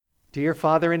Dear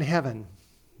Father in heaven,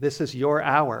 this is your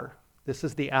hour. This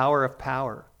is the hour of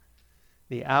power,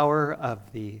 the hour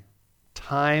of the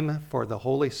time for the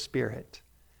Holy Spirit.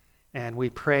 And we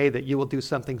pray that you will do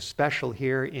something special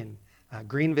here in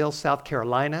Greenville, South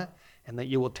Carolina, and that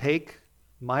you will take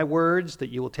my words, that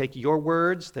you will take your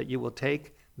words, that you will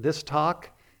take this talk,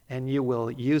 and you will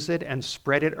use it and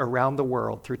spread it around the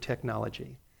world through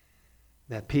technology.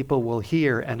 That people will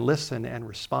hear and listen and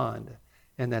respond,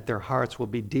 and that their hearts will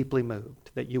be deeply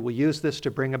moved. That you will use this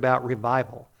to bring about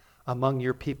revival among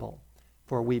your people,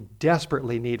 for we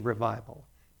desperately need revival,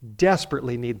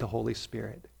 desperately need the Holy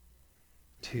Spirit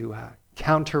to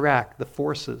counteract the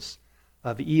forces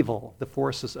of evil, the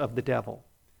forces of the devil.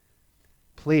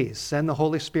 Please send the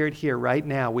Holy Spirit here right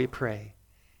now, we pray.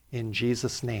 In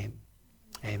Jesus' name,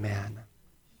 amen.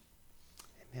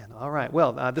 Amen. All right.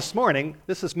 Well, this morning,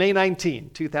 this is May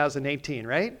 19, 2018,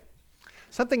 right?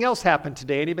 Something else happened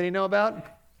today. Anybody know about?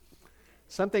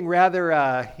 Something rather,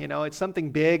 it's something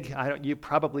big. You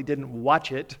probably didn't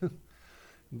watch it.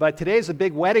 But today's a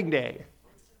big wedding day.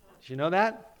 Did you know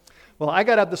that? Well, I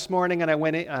got up this morning and I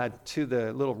went to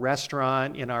the little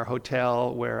restaurant in our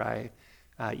hotel where I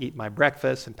eat my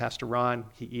breakfast, and Pastor Ron,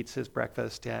 he eats his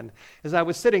breakfast. And as I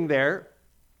was sitting there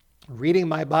reading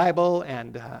my Bible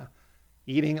and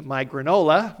eating my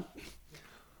granola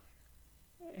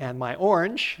and my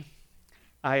orange,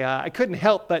 I couldn't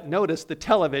help but notice the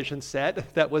television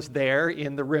set that was there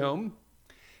in the room.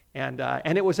 And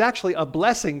it was actually a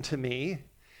blessing to me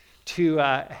to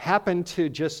happen to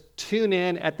just tune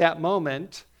in at that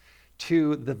moment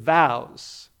to the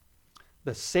vows,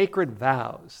 the sacred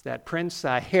vows that Prince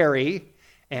Harry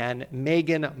and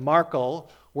Meghan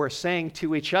Markle were saying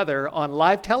to each other on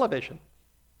live television.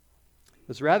 It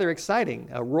was rather exciting,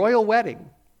 a royal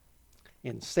wedding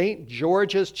in St.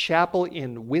 George's Chapel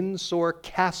in Windsor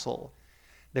Castle.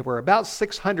 There were about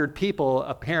 600 people,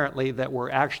 apparently, that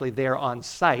were actually there on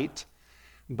site,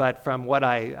 but from what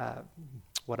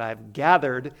I've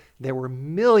gathered, there were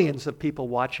millions of people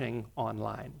watching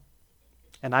online.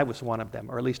 And I was one of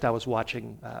them, or at least I was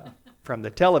watching from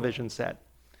the television set,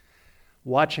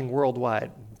 watching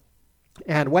worldwide.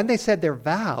 And when they said their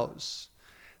vows,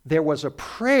 there was a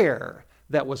prayer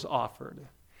that was offered.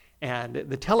 And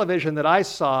the television that I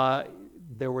saw,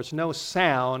 there was no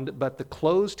sound, but the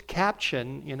closed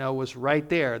caption, was right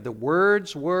there. The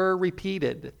words were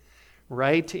repeated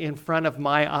right in front of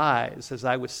my eyes. As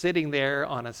I was sitting there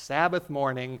on a Sabbath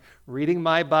morning reading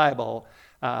my Bible,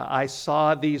 I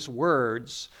saw these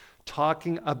words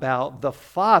talking about the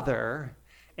Father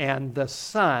and the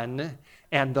Son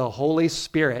and the Holy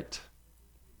Spirit.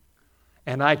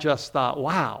 And I just thought,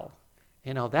 wow,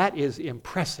 that is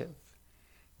impressive,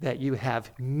 that you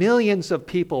have millions of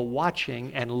people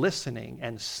watching and listening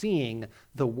and seeing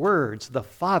the words, the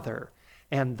Father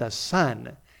and the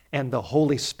Son and the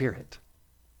Holy Spirit.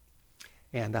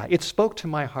 And it spoke to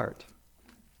my heart,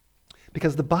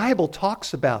 because the Bible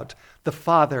talks about the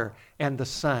Father and the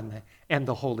Son and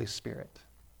the Holy Spirit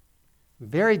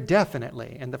very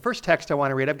definitely. And the first text I want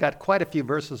to read, I've got quite a few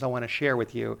verses I want to share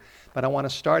with you, but I want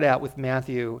to start out with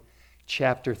Matthew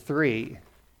chapter 3,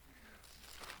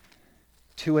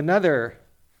 to another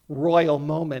royal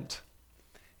moment.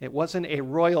 It wasn't a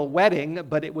royal wedding,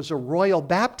 but it was a royal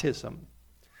baptism.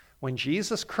 When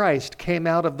Jesus Christ came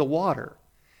out of the water,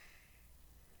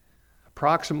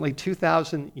 approximately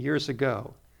 2,000 years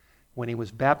ago, when he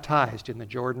was baptized in the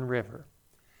Jordan River.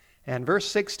 And verse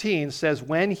 16 says,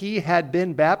 when he had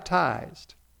been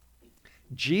baptized,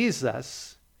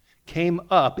 Jesus came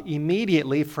up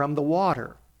immediately from the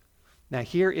water. Now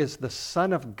here is the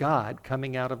Son of God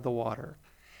coming out of the water.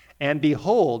 And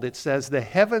behold, it says, the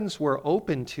heavens were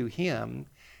opened to him,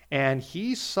 and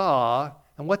he saw,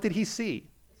 and what did he see?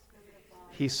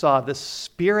 He saw the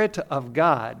Spirit of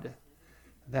God,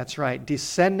 that's right,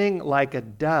 descending like a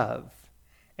dove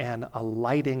and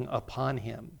alighting upon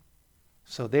him.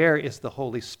 So there is the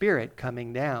Holy Spirit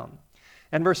coming down.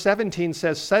 And verse 17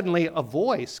 says, suddenly a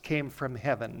voice came from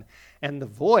heaven, and the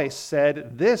voice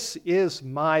said, this is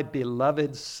my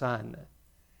beloved Son,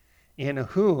 in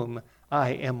whom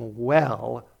I am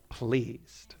well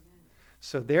pleased.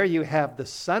 So there you have the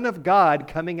Son of God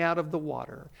coming out of the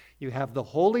water. You have the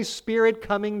Holy Spirit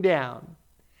coming down,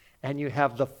 and you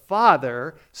have the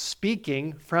Father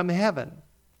speaking from heaven,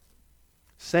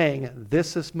 saying,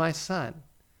 this is my Son,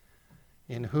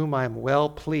 in whom I'm well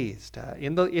pleased.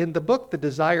 In the book, The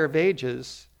Desire of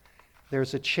Ages,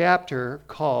 there's a chapter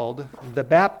called The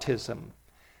Baptism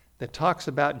that talks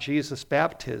about Jesus'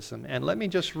 baptism. And let me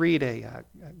just read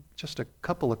just a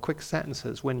couple of quick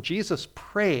sentences. When Jesus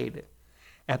prayed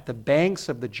at the banks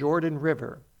of the Jordan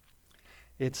River,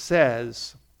 it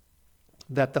says,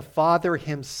 that the Father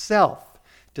himself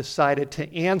decided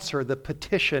to answer the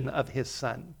petition of his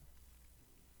Son.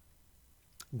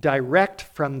 Direct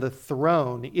from the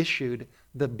throne issued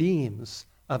the beams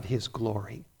of his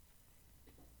glory.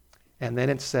 And then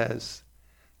it says,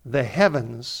 the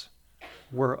heavens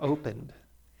were opened,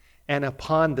 and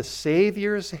upon the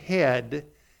Savior's head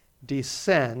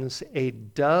descends a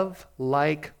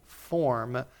dove-like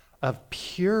form of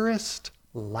purest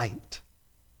light,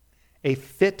 a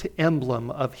fit emblem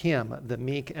of him, the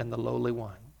meek and the lowly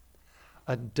one.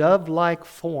 A dove-like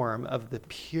form of the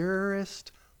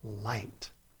purest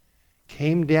light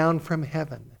came down from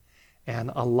heaven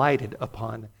and alighted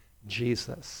upon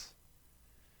Jesus.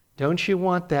 Don't you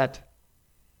want that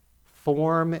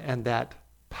form and that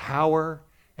power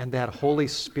and that Holy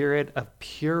Spirit of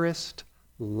purest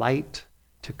light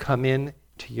to come in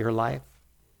to your life?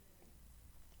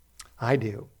 I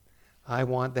do. I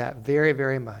want that very,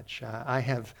 very much.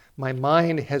 My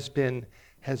mind has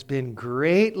been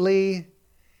greatly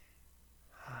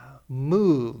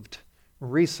moved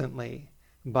recently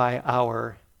by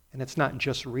and it's not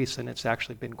just recent, it's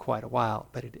actually been quite a while,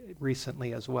 but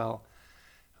recently as well,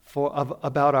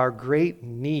 about our great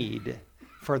need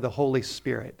for the Holy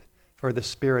Spirit, for the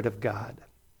Spirit of God.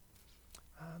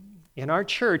 In our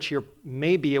church, you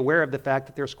may be aware of the fact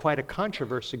that there's quite a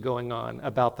controversy going on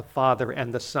about the Father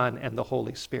and the Son and the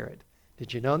Holy Spirit.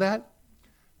 Did you know that?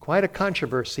 Quite a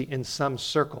controversy in some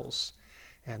circles.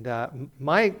 And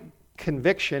my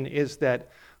conviction is that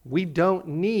we don't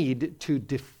need to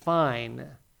define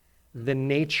the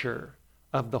nature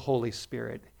of the Holy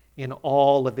Spirit in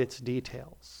all of its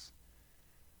details.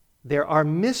 There are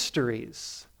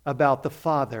mysteries about the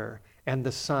Father and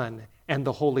the Son and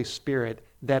the Holy Spirit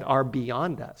that are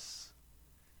beyond us,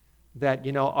 that,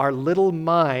 our little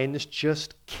minds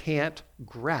just can't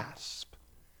grasp.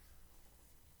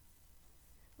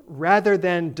 Rather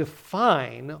than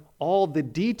define all the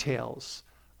details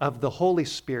of the Holy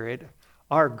Spirit,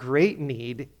 our great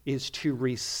need is to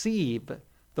receive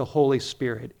the Holy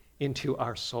Spirit into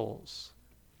our souls.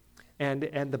 And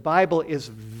the Bible is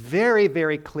very,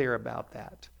 very clear about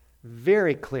that.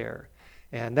 Very clear.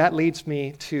 And that leads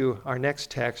me to our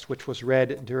next text, which was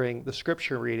read during the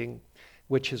scripture reading,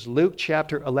 which is Luke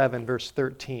chapter 11, verse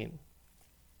 13.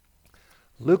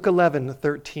 Luke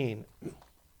 11:13.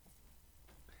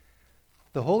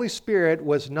 The Holy Spirit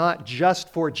was not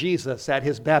just for Jesus at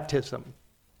his baptism.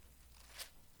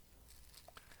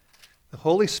 The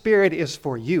Holy Spirit is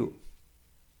for you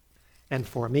and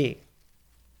for me.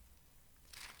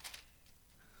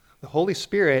 The Holy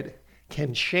Spirit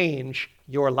can change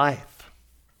your life.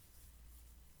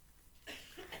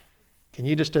 Can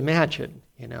you just imagine,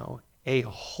 a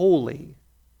Holy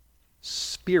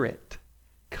Spirit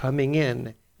coming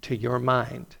in to your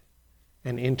mind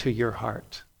and into your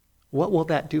heart? What will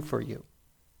that do for you?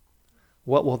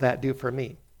 What will that do for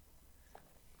me?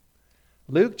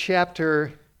 Luke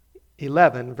chapter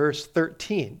 11, verse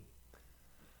 13.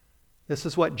 This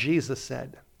is what Jesus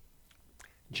said.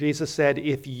 Jesus said,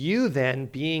 if you then,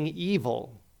 being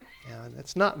evil,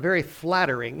 that's not very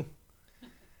flattering,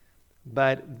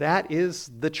 but that is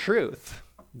the truth,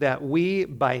 that we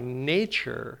by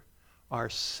nature are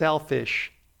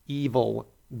selfish, evil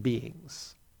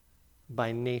beings.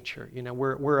 By nature.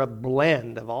 We're a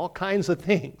blend of all kinds of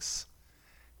things.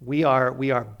 We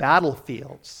are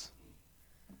battlefields.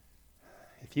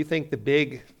 If you think the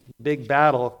big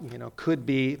battle, could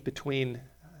be between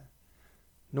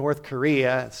North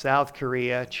Korea, South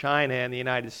Korea, China, and the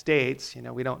United States,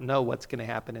 we don't know what's going to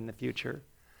happen in the future.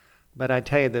 But I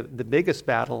tell you, the biggest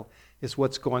battle is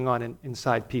what's going on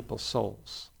inside people's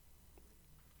souls.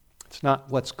 It's not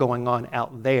what's going on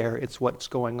out there, it's what's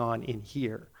going on in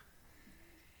here.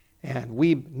 And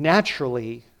we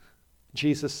naturally,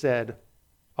 Jesus said,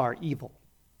 are evil.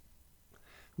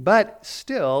 But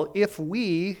still, if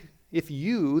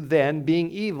you then,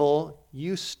 being evil,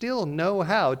 you still know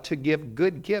how to give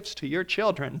good gifts to your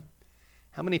children.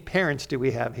 How many parents do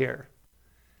we have here?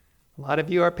 A lot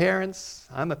of you are parents.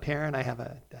 I'm a parent. I have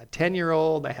a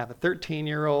 10-year-old. I have a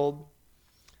 13-year-old.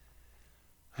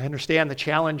 I understand the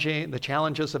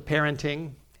challenges of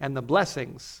parenting and the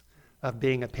blessings of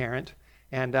being a parent.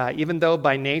 And even though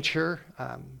by nature,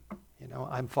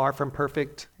 I'm far from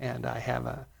perfect, and I have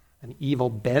an evil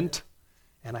bent,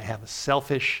 and I have a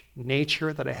selfish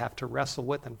nature that I have to wrestle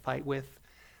with and fight with,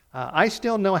 I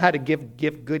still know how to give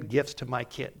good gifts to my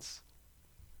kids.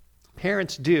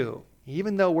 Parents do.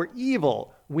 Even though we're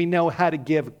evil, we know how to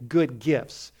give good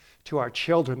gifts to our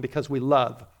children because we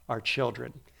love our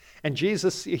children. And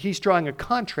Jesus, he's drawing a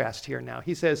contrast here now.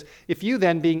 He says, if you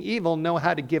then, being evil, know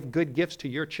how to give good gifts to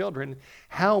your children,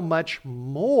 how much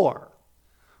more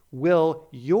will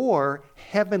your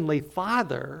heavenly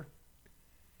Father,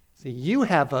 see, you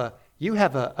have a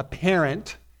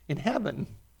parent in heaven.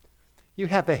 You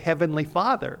have a heavenly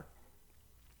Father.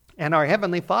 And our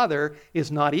heavenly Father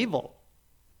is not evil.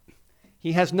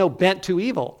 He has no bent to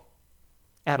evil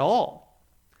at all.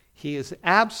 He is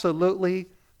absolutely,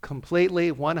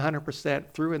 completely, 100%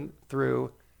 through and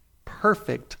through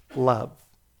perfect love.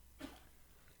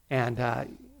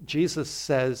 And Jesus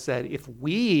says that if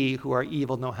we who are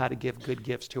evil know how to give good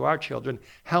gifts to our children,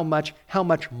 how much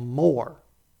more?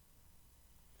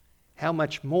 How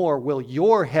much more will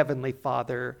your heavenly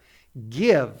Father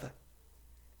give?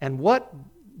 And what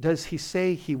does he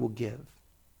say he will give?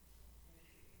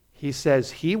 He says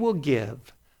he will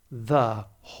give the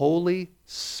Holy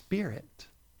Spirit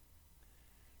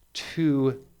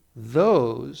to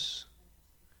those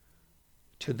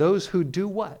who do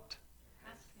what?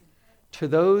 To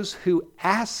those who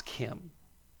ask him.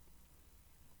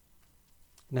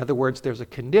 In other words, there's a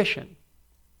condition.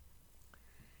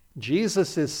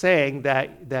 Jesus is saying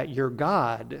that your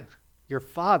God, your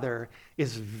Father,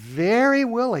 is very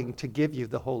willing to give you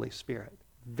the Holy Spirit.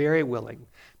 Very willing.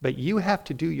 But you have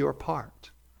to do your part.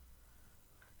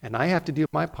 And I have to do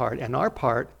my part. And our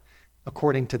part,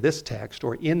 according to this text,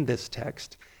 or in this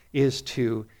text, is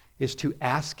to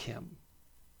ask him.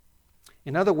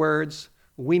 In other words,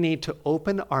 we need to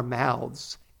open our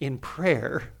mouths in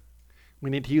prayer. We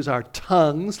need to use our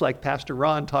tongues, like Pastor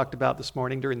Ron talked about this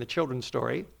morning during the children's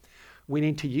story. We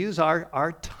need to use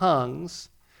our tongues.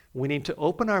 We need to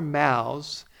open our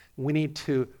mouths. We need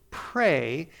to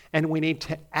pray, and we need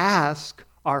to ask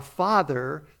our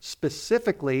Father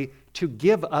specifically to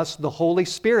give us the Holy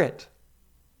Spirit.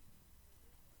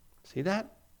 See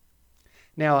that?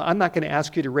 Now, I'm not going to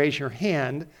ask you to raise your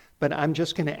hand, but I'm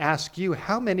just going to ask you,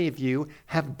 how many of you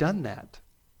have done that?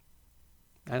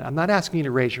 And I'm not asking you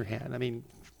to raise your hand. I mean,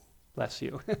 bless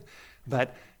you.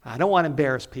 But I don't want to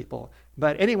embarrass people.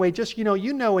 But anyway, just, you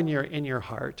know in your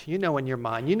heart, you know in your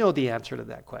mind, you know the answer to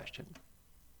that question.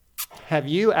 Have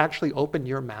you actually opened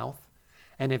your mouth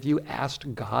and have you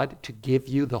asked God to give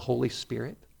you the Holy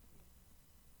Spirit?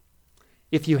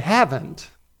 If you haven't,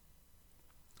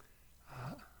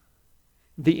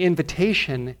 the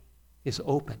invitation is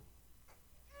open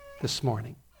this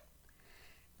morning.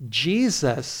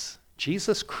 Jesus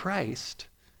Christ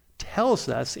tells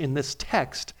us in this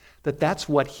text that that's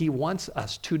what he wants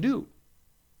us to do.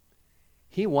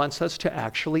 He wants us to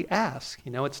actually ask.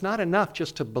 It's not enough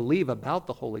just to believe about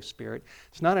the Holy Spirit.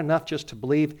 It's not enough just to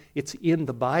believe it's in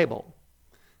the Bible,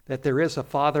 that there is a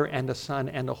Father and a Son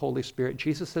and a Holy Spirit.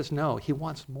 Jesus says no, he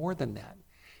wants more than that.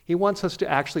 He wants us to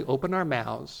actually open our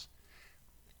mouths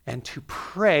and to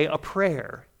pray a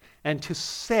prayer and to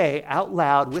say out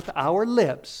loud with our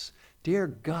lips, "Dear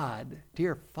God,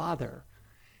 dear Father,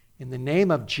 in the name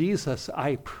of Jesus,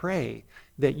 I pray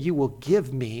that you will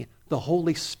give me the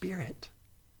Holy Spirit.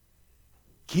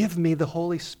 Give me the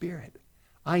Holy Spirit.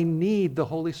 I need the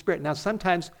Holy Spirit." Now,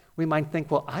 sometimes we might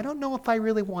think, well, I don't know if I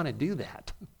really want to do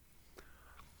that.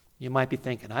 You might be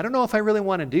thinking, I don't know if I really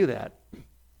want to do that.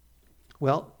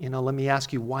 Well, let me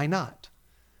ask you, why not?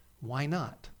 Why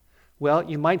not? Well,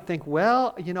 you might think,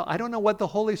 well, I don't know what the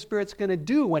Holy Spirit's going to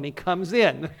do when he comes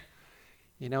in.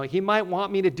 He might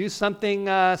want me to do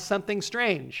something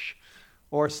strange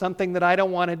or something that I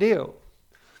don't want to do.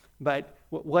 But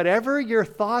whatever your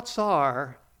thoughts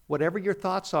are,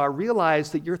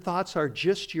 realize that your thoughts are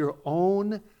just your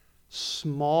own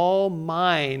small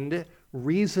mind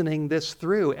reasoning this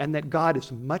through, and that God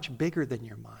is much bigger than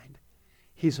your mind.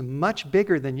 He's much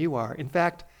bigger than you are. In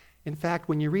fact,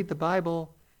 when you read the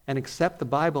Bible and accept the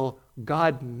Bible,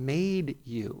 God made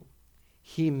you.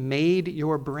 He made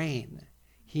your brain.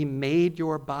 He made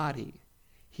your body.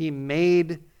 He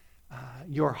made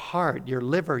your heart, your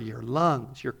liver, your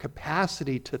lungs, your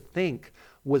capacity to think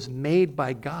was made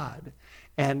by God.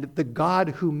 And the God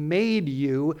who made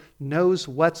you knows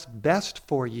what's best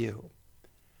for you.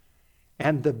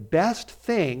 And the best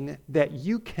thing that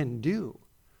you can do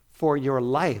for your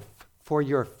life, for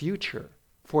your future,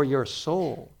 for your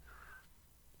soul,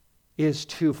 is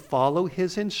to follow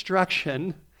his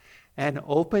instruction and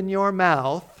open your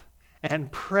mouth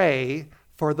and pray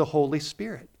for the Holy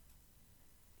Spirit.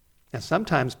 Now,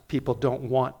 sometimes people don't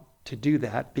want to do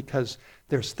that because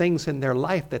there's things in their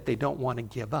life that they don't want to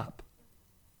give up.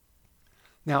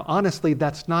 Now, honestly,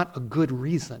 that's not a good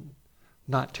reason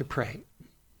not to pray.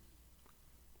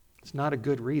 It's not a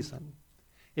good reason.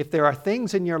 If there are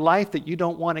things in your life that you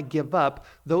don't want to give up,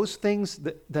 those things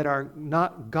that are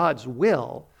not God's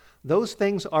will, those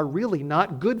things are really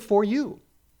not good for you.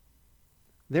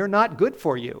 They're not good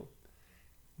for you.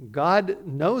 God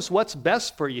knows what's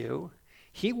best for you.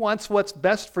 He wants what's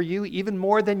best for you even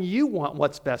more than you want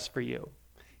what's best for you.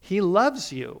 He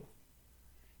loves you.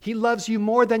 He loves you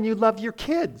more than you love your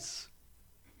kids.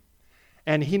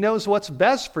 And he knows what's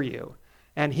best for you,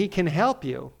 and he can help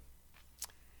you.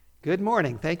 Good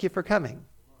morning. Thank you for coming.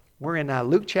 We're in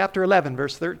Luke chapter 11,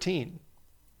 verse 13.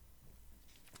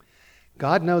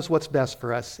 God knows what's best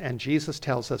for us, and Jesus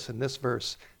tells us in this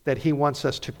verse that he wants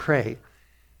us to pray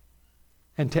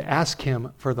and to ask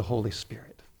him for the Holy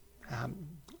Spirit.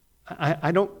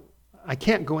 I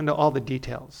can't go into all the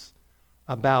details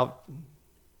about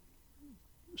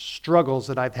struggles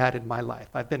that I've had in my life.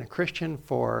 I've been a Christian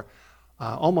for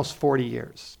almost 40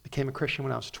 years. Became a Christian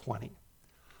when I was 20.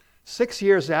 6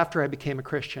 years after I became a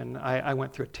Christian, I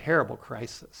went through a terrible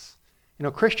crisis. You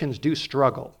know, Christians do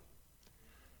struggle.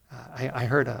 I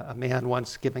heard a man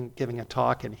once giving a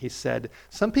talk, and he said,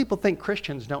 some people think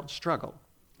Christians don't struggle.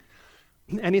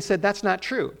 And he said, that's not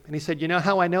true. And he said, you know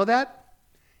how I know that?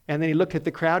 And then he looked at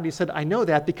the crowd and he said, I know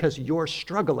that because you're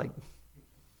struggling.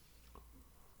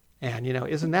 And, you know,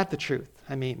 isn't that the truth?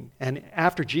 I mean, and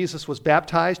after Jesus was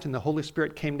baptized and the Holy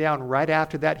Spirit came down, right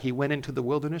after that, he went into the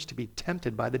wilderness to be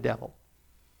tempted by the devil.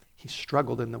 He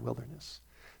struggled in the wilderness.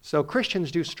 So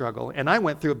Christians do struggle, and I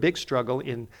went through a big struggle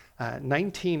in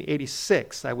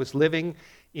 1986. I was living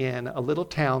in a little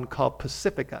town called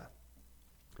Pacifica,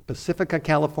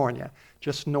 California,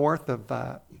 just north of,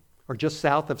 or just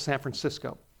south of San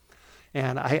Francisco.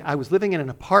 And I was living in an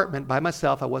apartment by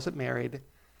myself. I wasn't married.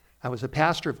 I was a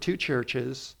pastor of 2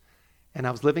 churches, and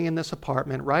I was living in this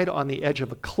apartment right on the edge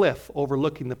of a cliff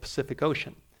overlooking the Pacific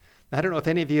Ocean. Now, I don't know if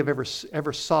any of you have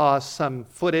ever saw some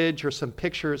footage or some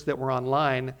pictures that were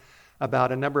online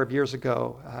about a number of years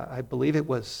ago. I believe it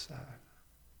was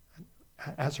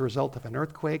as a result of an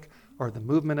earthquake or the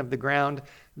movement of the ground,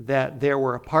 that there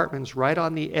were apartments right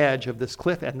on the edge of this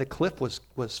cliff, and the cliff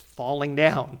was falling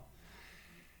down.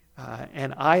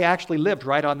 And I actually lived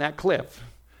right on that cliff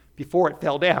before it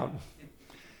fell down.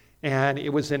 And it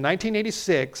was in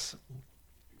 1986,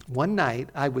 one night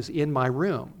I was in my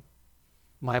room,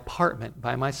 my apartment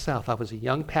by myself. I was a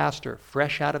young pastor,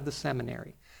 fresh out of the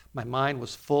seminary. My mind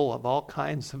was full of all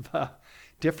kinds of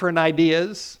different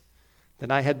ideas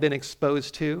that I had been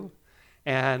exposed to.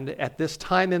 And at this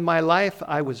time in my life,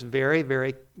 I was very,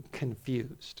 very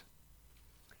confused.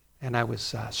 And I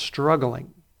was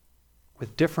struggling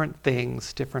with different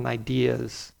things, different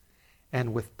ideas,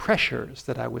 and with pressures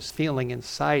that I was feeling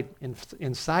inside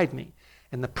me.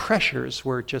 And the pressures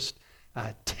were just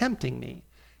tempting me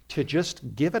to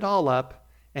just give it all up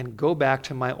and go back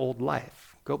to my old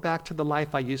life. Go back to the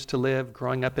life I used to live,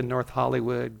 growing up in North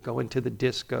Hollywood, going to the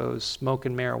discos,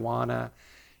 smoking marijuana,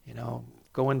 you know,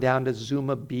 going down to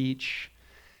Zuma Beach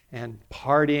and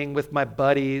partying with my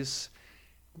buddies,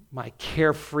 my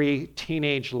carefree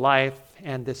teenage life.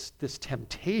 And this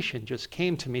temptation just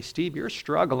came to me, Steve, you're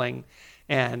struggling,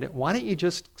 and why don't you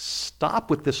just stop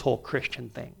with this whole Christian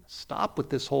thing? Stop with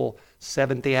this whole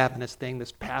Seventh-day Adventist thing,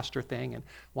 this pastor thing, and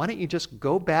why don't you just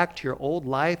go back to your old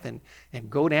life and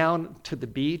go down to the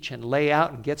beach and lay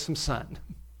out and get some sun?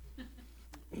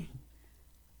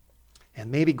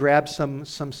 And maybe grab some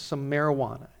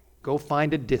marijuana. Go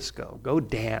find a disco. Go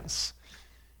dance.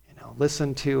 You know,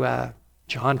 listen to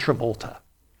John Travolta.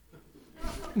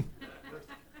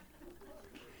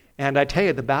 And I tell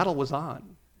you, the battle was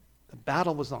on. The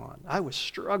battle was on. I was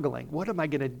struggling. What am I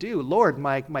going to do? Lord,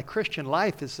 my Christian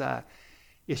life is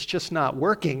it's just not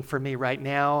working for me right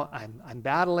now. I'm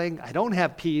battling. I don't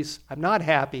have peace. I'm not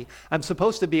happy. I'm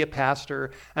supposed to be a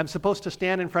pastor. I'm supposed to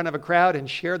stand in front of a crowd and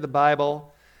share the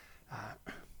Bible.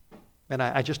 And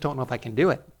I just don't know if I can do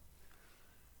it.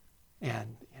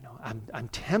 And, you know, I'm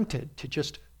tempted to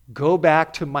just go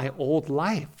back to my old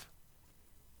life.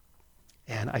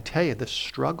 And I tell you, the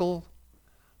struggle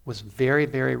was very,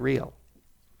 very real.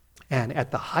 And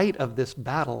at the height of this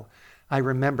battle, I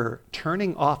remember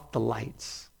turning off the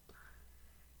lights.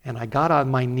 And I got on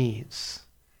my knees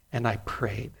and I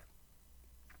prayed.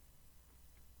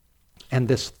 And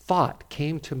this thought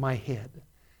came to my head.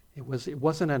 It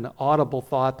wasn't an audible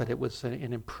thought, but it was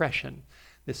an impression.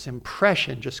 This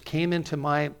impression just came into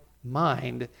my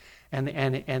mind,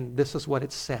 and this is what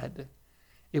it said.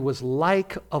 It was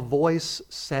like a voice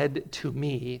said to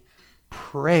me,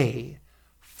 pray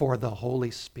for the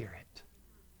Holy Spirit.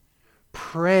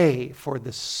 Pray for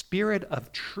the Spirit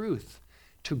of truth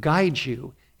to guide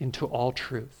you into all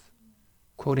truth.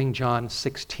 Quoting John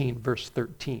 16, verse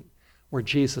 13, where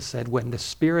Jesus said, when the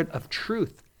Spirit of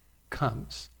truth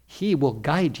comes, he will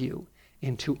guide you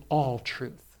into all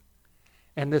truth.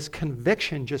 And this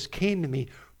conviction just came to me.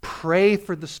 Pray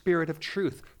for the Spirit of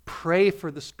truth. Pray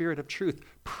for the Spirit of truth.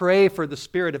 Pray for the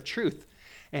Spirit of truth.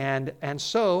 And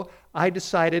so I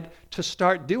decided to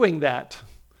start doing that.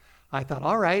 I thought,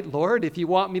 all right, Lord, if you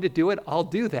want me to do it, I'll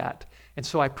do that. And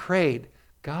so I prayed,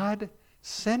 God,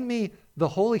 send me the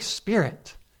Holy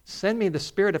Spirit. Send me the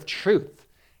Spirit of truth.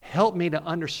 Help me to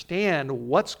understand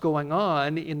what's going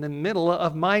on in the middle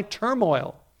of my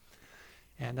turmoil.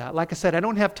 And like I said, I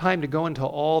don't have time to go into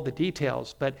all the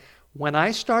details, but when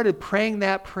I started praying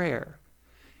that prayer,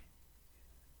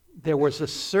 there was a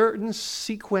certain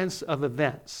sequence of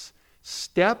events.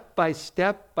 Step by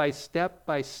step by step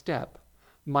by step,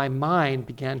 my mind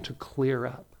began to clear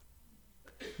up.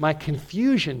 My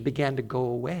confusion began to go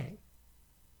away.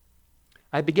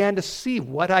 I began to see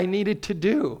what I needed to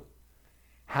do,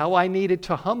 how I needed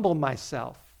to humble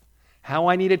myself, how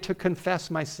I needed to confess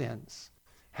my sins,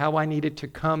 how I needed to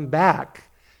come back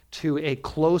to a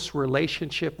close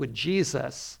relationship with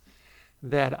Jesus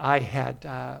that I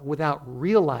had, without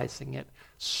realizing it,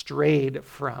 strayed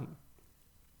from.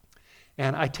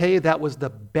 And I tell you, that was the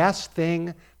best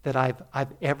thing that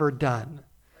I've ever done,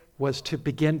 was to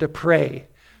begin to pray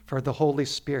for the Holy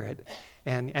Spirit.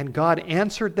 And God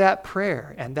answered that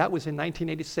prayer, and that was in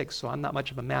 1986, so I'm not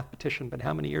much of a mathematician, but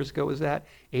how many years ago was that?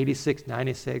 86,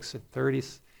 96, and 30,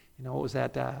 what was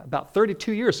that? About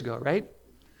 32 years ago, right?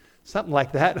 Something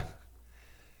like that.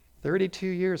 32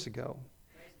 years ago.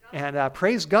 And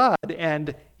praise God,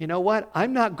 and you know what?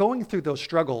 I'm not going through those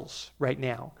struggles right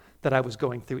now that I was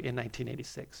going through in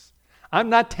 1986. I'm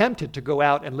not tempted to go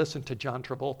out and listen to John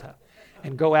Travolta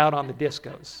and go out on the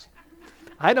discos.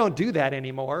 I don't do that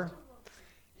anymore.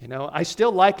 I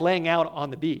still like laying out on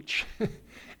the beach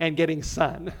and getting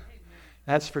sun.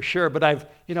 That's for sure. But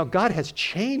God has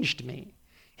changed me.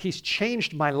 He's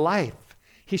changed my life.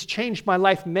 He's changed my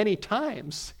life many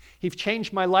times. He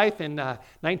changed my life in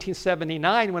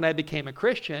 1979 when I became a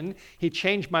Christian. He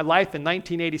changed my life in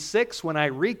 1986 when I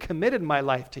recommitted my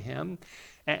life to Him.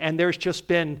 And there's just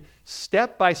been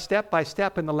step by step by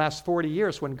step in the last 40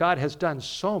 years when God has done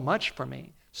so much for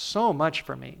me, so much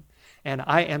for me. And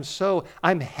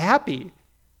I'm happy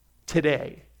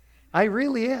today. I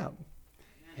really am.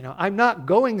 I'm not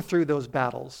going through those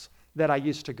battles that I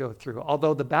used to go through,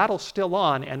 although the battle's still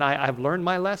on, and I've learned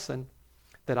my lesson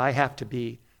that I have to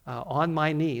be on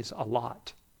my knees a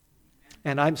lot.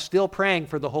 And I'm still praying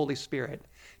for the Holy Spirit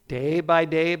day by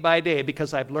day by day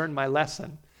because I've learned my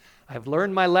lesson. I've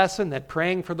learned my lesson that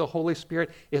praying for the Holy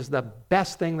Spirit is the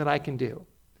best thing that I can do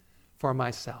for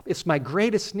myself. It's my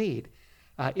greatest need.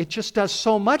 It just does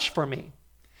so much for me.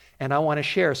 And I want to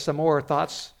share some more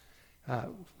thoughts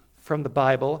from the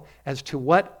Bible as to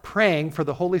what praying for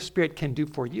the Holy Spirit can do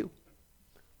for you,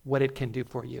 what it can do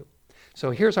for you.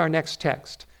 So here's our next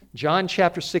text, John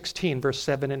chapter 16, verse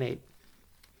 7 and 8.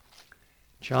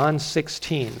 John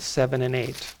 16, 7 and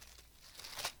 8.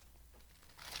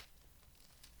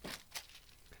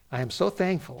 I am so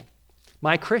thankful.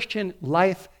 My Christian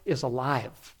life is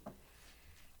alive.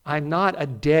 I'm not a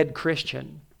dead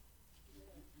Christian.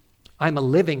 I'm a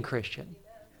living Christian.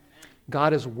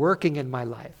 God is working in my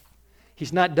life.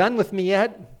 He's not done with me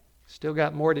yet. Still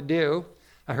got more to do.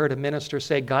 I heard a minister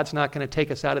say, God's not going to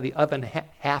take us out of the oven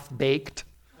half-baked.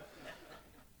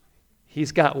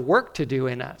 He's got work to do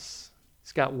in us.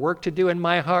 He's got work to do in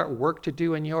my heart, work to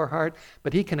do in your heart.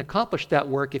 But He can accomplish that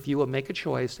work if you will make a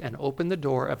choice and open the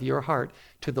door of your heart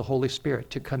to the Holy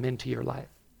Spirit to come into your life.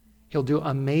 He'll do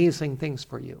amazing things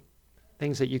for you,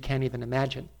 things that you can't even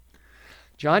imagine.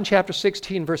 John chapter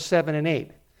 16, verse 7 and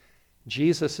 8.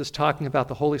 Jesus is talking about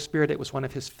the Holy Spirit. It was one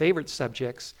of His favorite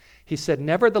subjects. He said,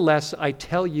 "Nevertheless, I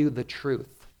tell you the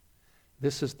truth."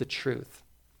 This is the truth.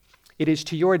 "It is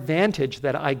to your advantage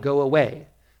that I go away,"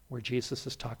 where Jesus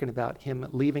is talking about Him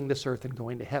leaving this earth and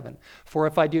going to heaven. "For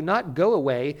if I do not go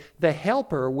away, the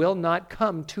Helper will not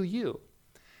come to you.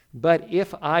 But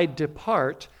if I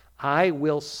depart, I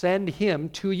will send Him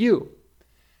to you."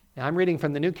 Now, I'm reading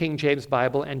from the New King James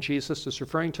Bible, and Jesus is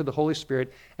referring to the Holy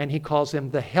Spirit, and He calls Him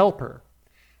the Helper.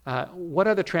 What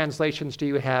other translations do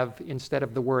you have instead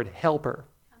of the word helper?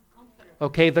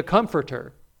 Okay, the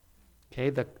Comforter. Okay,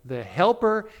 the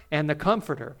Helper and the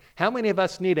Comforter. How many of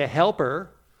us need a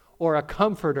helper or a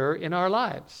comforter in our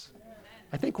lives?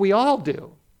 I think we all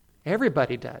do.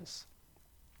 Everybody does.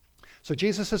 So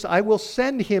Jesus says, "I will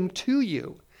send Him to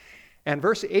you." And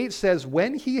verse 8 says,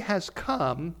 when He has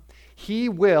come, He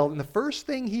will, and the first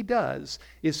thing He does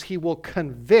is He will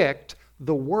convict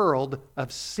the world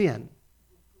of sin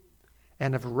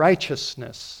and of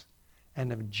righteousness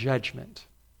and of judgment.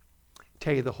 I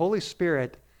tell you, the Holy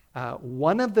Spirit,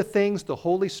 one of the things the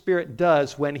Holy Spirit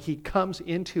does when He comes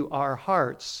into our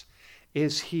hearts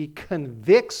is He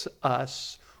convicts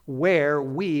us where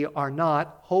we are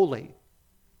not holy.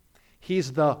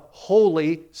 He's the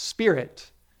Holy Spirit.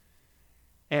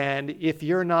 And if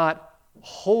you're not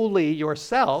holy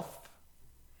yourself,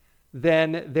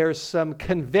 then there's some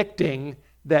convicting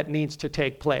that needs to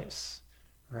take place,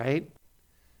 right?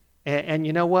 And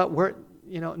you know what?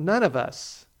 None of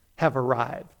us have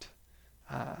arrived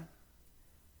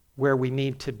where we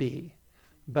need to be.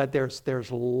 But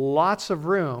there's lots of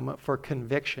room for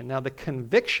conviction. Now, the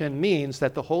conviction means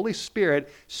that the Holy Spirit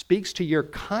speaks to your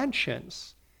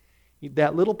conscience,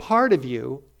 that little part of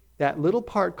you, that little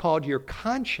part called your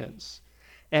conscience,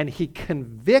 and he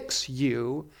convicts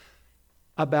you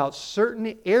about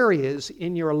certain areas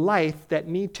in your life that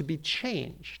need to be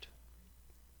changed.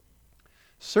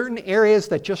 Certain areas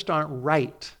that just aren't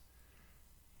right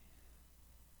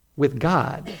with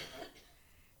God.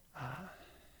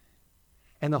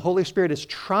 And the Holy Spirit is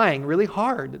trying really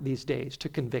hard these days to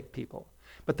convict people.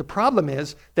 But the problem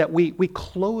is that we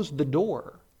close the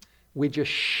door. We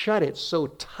just shut it so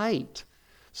tight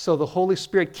so the Holy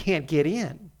Spirit can't get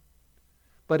in.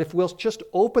 But if we'll just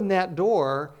open that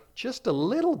door just a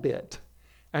little bit,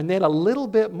 and then a little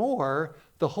bit more,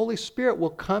 the Holy Spirit will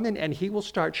come in and he will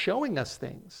start showing us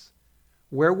things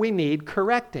where we need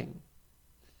correcting.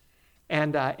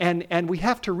 And we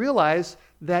have to realize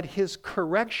that his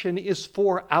correction is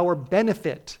for our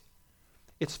benefit.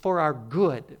 It's for our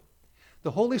good.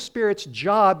 The Holy Spirit's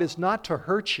job is not to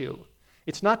hurt you.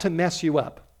 It's not to mess you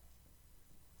up.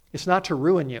 It's not to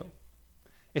ruin you.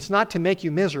 It's not to make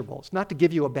you miserable. It's not to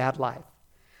give you a bad life.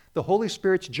 The Holy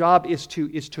Spirit's job is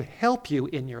to help you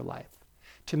in your life,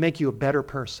 to make you a better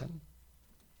person,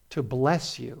 to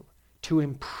bless you, to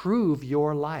improve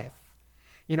your life.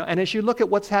 And as you look at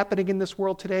what's happening in this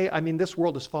world today, this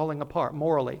world is falling apart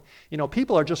morally.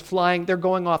 People are just flying, they're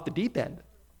going off the deep end.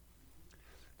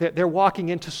 They're walking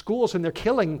into schools and they're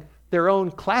killing their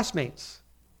own classmates.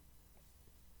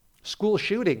 School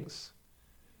shootings.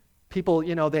 People,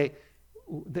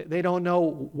 they don't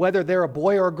know whether they're a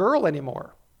boy or a girl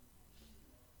anymore.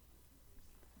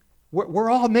 We're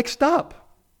all mixed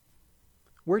up.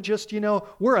 We're just,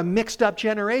 we're a mixed up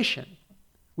generation.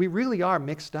 We really are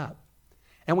mixed up.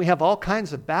 And we have all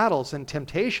kinds of battles and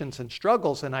temptations and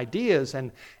struggles and ideas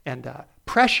and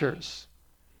pressures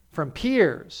from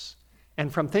peers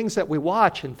and from things that we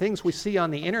watch and things we see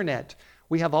on the internet.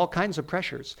 We have all kinds of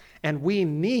pressures. And we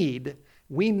need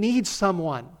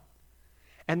someone.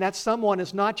 And that someone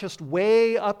is not just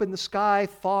way up in the sky,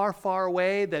 far, far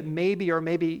away, that maybe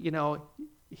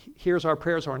hears our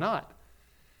prayers or not.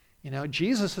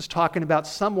 Jesus is talking about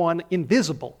someone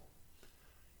invisible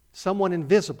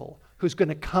who's going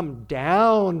to come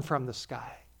down from the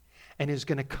sky and is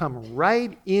going to come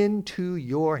right into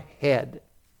your head,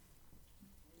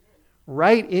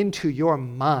 right into your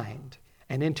mind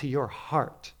and into your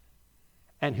heart,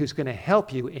 and who's going to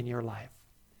help you in your life.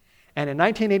 And in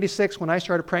 1986, when I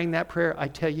started praying that prayer, I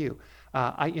tell you,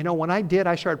 when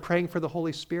I started praying for the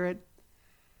Holy Spirit,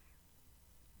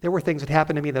 there were things that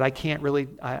happened to me that I can't really,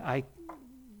 I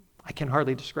can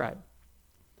hardly describe.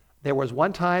 There was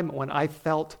one time when I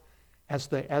felt,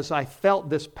 as I felt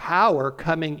this power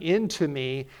coming into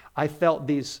me, I felt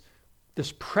this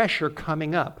pressure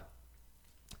coming up.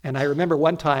 And I remember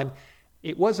one time,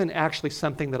 it wasn't actually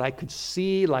something that I could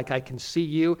see like I can see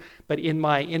you, but in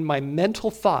my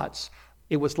mental thoughts,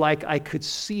 it was like I could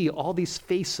see all these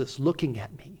faces looking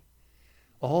at me.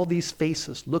 All these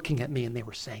faces looking at me, and they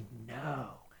were saying, "No,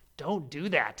 don't do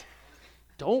that.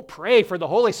 Don't pray for the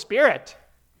Holy Spirit.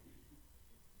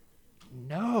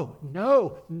 No,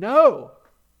 no, no."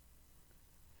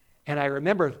 And I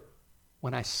remember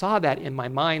when I saw that in my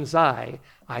mind's eye,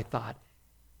 I thought,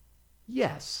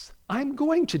 yes, I'm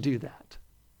going to do that.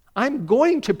 I'm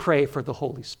going to pray for the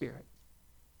Holy Spirit.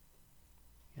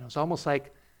 It's almost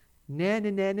like, nah, nah,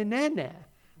 nah, nah, nah, nah.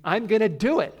 I'm going to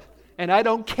do it. And I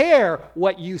don't care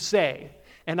what you say.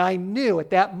 And I knew at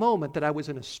that moment that I was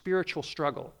in a spiritual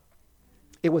struggle.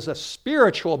 It was a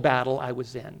spiritual battle I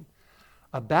was in.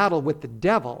 A battle with the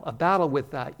devil, a battle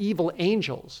with evil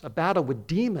angels, a battle with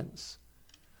demons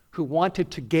who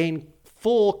wanted to gain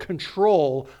full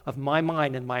control of my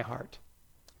mind and my heart.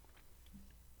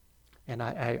 And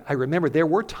I remember there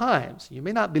were times, you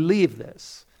may not believe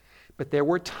this, but there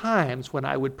were times when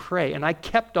I would pray, and I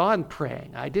kept on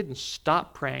praying. I didn't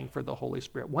stop praying for the Holy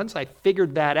Spirit. Once I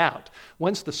figured that out,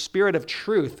 once the Spirit of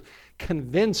truth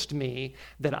convinced me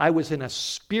that I was in a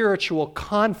spiritual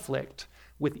conflict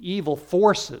with evil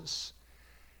forces,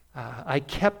 I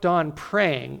kept on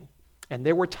praying, and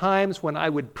there were times when I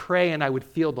would pray and I would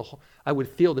feel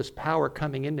this power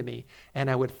coming into me, and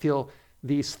I would feel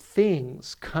these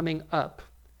things coming up,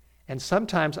 And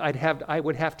sometimes I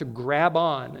would have to grab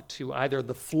on to either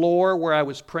the floor where I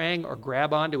was praying or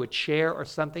grab onto a chair or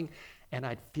something, and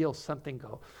I'd feel something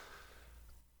go,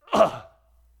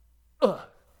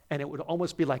 and it would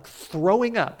almost be like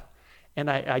throwing up. And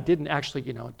I didn't actually,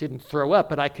 didn't throw up,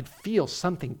 but I could feel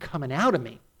something coming out of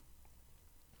me.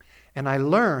 And I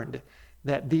learned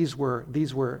that these were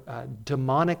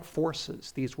demonic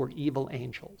forces. These were evil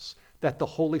angels that the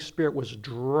Holy Spirit was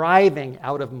driving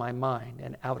out of my mind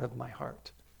and out of my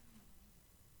heart.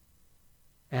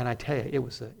 And I tell you, it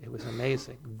was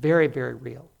amazing. Very, very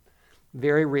real.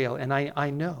 Very real. And I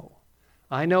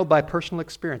know by personal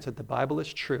experience that the Bible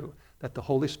is true, that the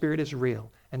Holy Spirit is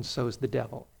real, and so is the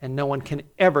devil. And no one can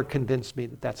ever convince me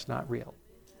that that's not real.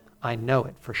 I know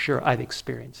it for sure. I've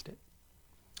experienced it.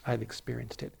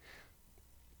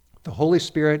 The Holy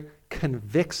Spirit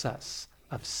convicts us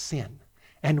of sin.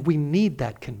 And we need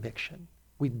that conviction.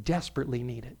 We desperately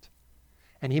need it.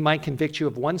 And he might convict you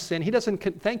of one sin.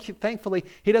 Thankfully,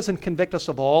 he doesn't convict us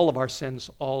of all of our sins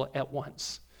all at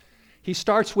once. He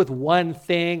starts with one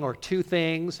thing or two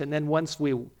things, and then once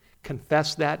we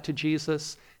confess that to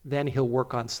Jesus, then he'll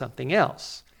work on something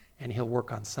else, and he'll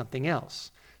work on something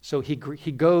else. So he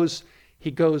goes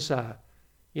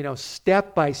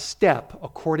step by step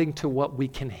according to what we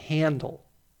can handle.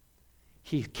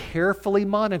 He carefully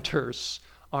monitors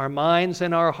our minds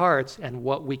and our hearts and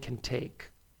what we can take.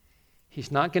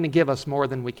 He's not going to give us more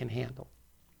than we can handle.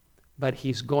 But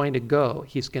he's going to go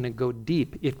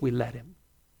deep if we let him.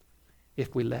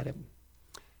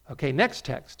 Okay, next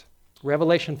text.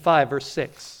 Revelation 5, verse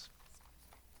 6.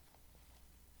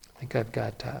 I think I've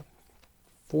got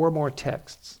 4 more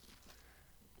texts.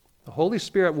 The Holy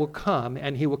Spirit will come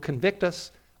and he will convict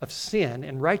us of sin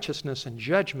and righteousness and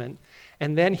judgment.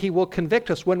 And then he will convict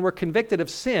us. When we're convicted of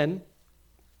sin,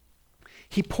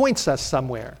 he points us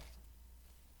somewhere.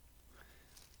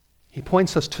 He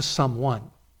points us to someone.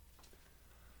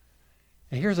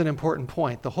 And here's an important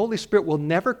point. The Holy Spirit will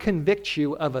never convict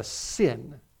you of a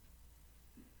sin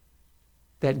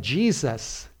that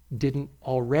Jesus didn't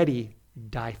already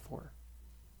die for.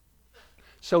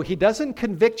 So he doesn't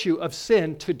convict you of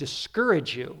sin to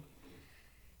discourage you.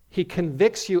 He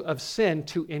convicts you of sin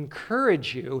to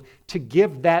encourage you to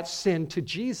give that sin to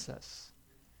Jesus.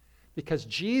 Because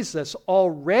Jesus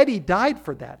already died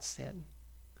for that sin.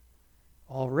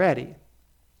 Already.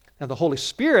 Now the Holy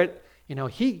Spirit,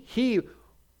 he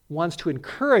wants to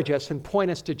encourage us and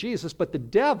point us to Jesus, but the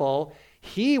devil,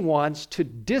 he wants to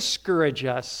discourage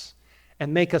us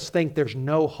and make us think there's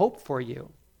no hope for you.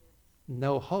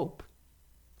 No hope.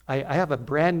 I have a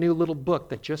brand new little book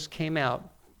that just came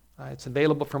out. It's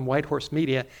available from White Horse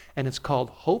Media, and it's called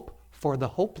Hope for the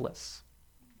Hopeless.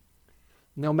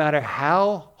 No matter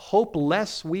how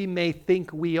hopeless we may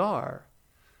think we are,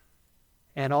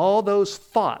 and all those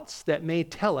thoughts that may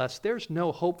tell us there's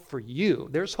no hope for you.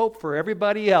 There's hope for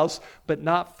everybody else, but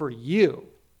not for you.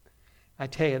 I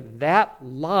tell you, that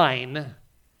line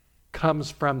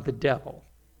comes from the devil.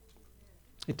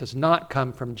 It does not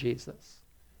come from Jesus.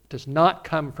 It does not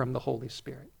come from the Holy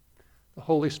Spirit. The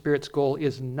Holy Spirit's goal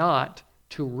is not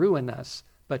to ruin us,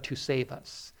 but to save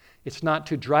us. It's not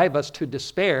to drive us to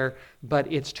despair,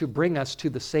 but it's to bring us to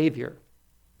the Savior.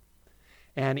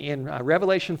 And in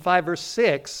Revelation 5, verse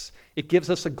 6, it gives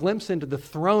us a glimpse into the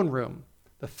throne room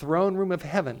of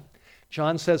heaven.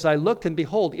 John says, I looked, and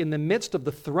behold, in the midst of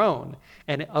the throne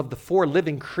and of the 4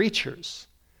 living creatures,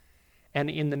 and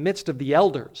in the midst of the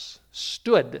elders,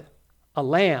 stood a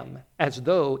lamb as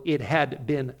though it had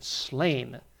been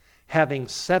slain, having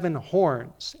 7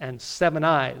 horns and 7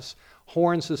 eyes.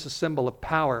 Horns is a symbol of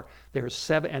power. There's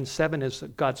 7, and 7 is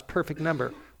God's perfect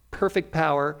number. Perfect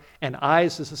power, and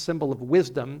eyes is a symbol of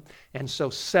wisdom, and so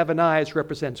 7 eyes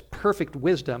represents perfect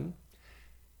wisdom.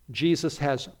 Jesus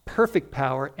has perfect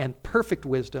power and perfect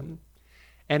wisdom,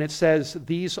 and it says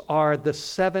these are the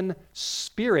 7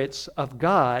 spirits of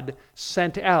God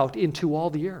sent out into all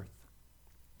the earth.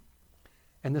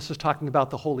 And this is talking about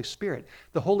the Holy Spirit.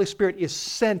 The Holy Spirit is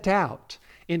sent out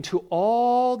into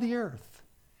all the earth.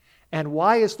 And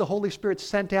why is the Holy Spirit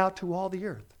sent out to all the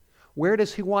earth? Where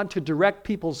does he want to direct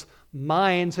people's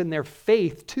minds and their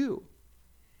faith to?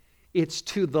 It's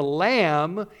to the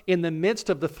Lamb in the midst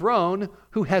of the throne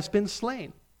who has been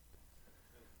slain.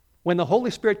 When the Holy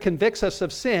Spirit convicts us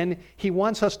of sin, he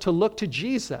wants us to look to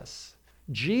Jesus.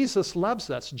 Jesus loves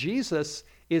us. Jesus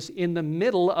is in the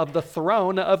middle of the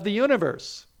throne of the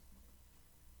universe.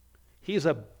 He's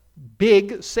a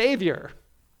big Savior.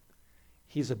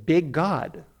 He's a big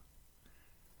God.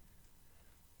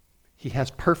 He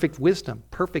has perfect wisdom,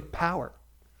 perfect power,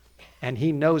 and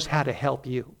he knows how to help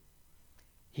you.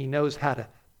 He knows how to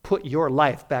put your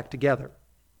life back together.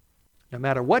 no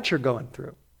matter what you're going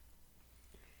through.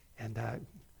 And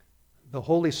the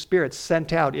Holy Spirit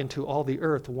sent out into all the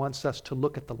earth wants us to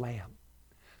look at the Lamb.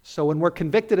 So when we're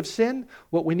convicted of sin,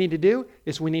 what we need to do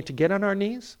is we need to get on our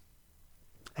knees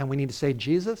and we need to say,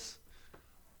 Jesus,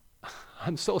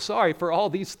 I'm so sorry for all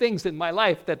these things in my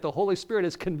life that the Holy Spirit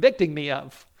is convicting me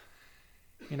of.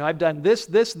 I've done this,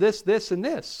 and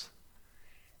this.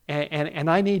 And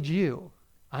I need you.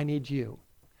 I need you.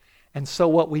 And so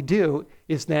what we do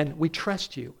is then we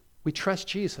trust you. We trust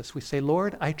Jesus. We say,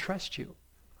 Lord, I trust you.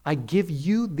 I give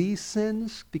you these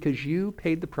sins because you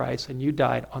paid the price and you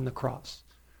died on the cross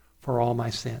for all my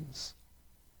sins.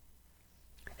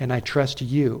 And I trust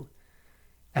you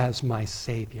as my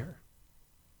Savior.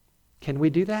 Can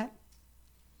we do that?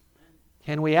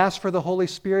 Can we ask for the Holy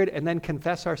Spirit and then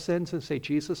confess our sins and say,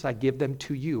 Jesus, I give them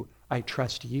to you. I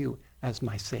trust you as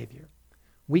my Savior.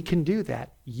 We can do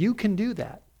that. You can do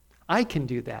that. I can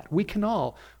do that. We can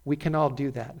all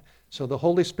do that. So the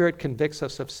Holy Spirit convicts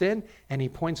us of sin and he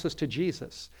points us to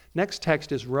Jesus. Next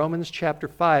text is Romans chapter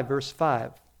 5, verse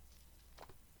 5.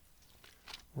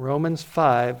 Romans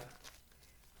 5,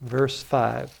 verse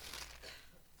 5.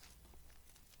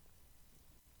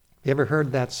 You ever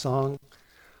heard that song,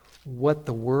 What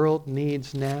the World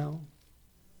Needs Now?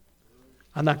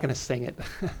 I'm not going to sing it.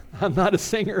 I'm not a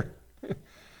singer.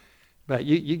 But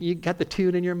you got the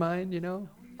tune in your mind,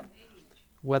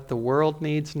 What the world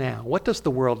needs now. What does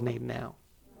the world need now?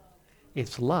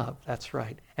 It's love, that's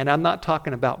right. And I'm not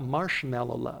talking about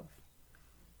marshmallow love.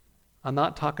 I'm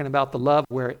not talking about the love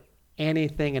where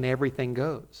anything and everything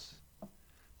goes. I'm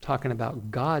talking about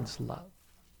God's love,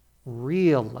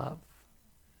 real love.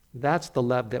 That's the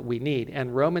love that we need.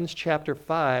 And Romans chapter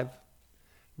 5,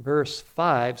 verse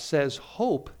 5 says,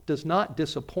 hope does not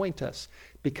disappoint us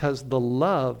because the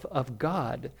love of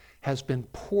God has been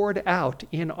poured out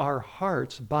in our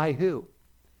hearts by who?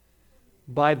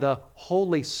 By the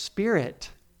Holy Spirit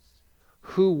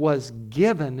who was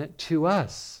given to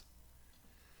us.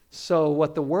 So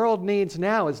what the world needs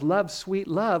now is love, sweet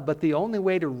love, but the only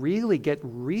way to really get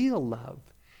real love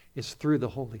is through the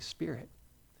Holy Spirit.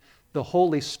 The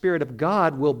Holy Spirit of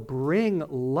God will bring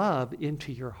love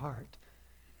into your heart,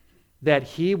 that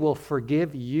he will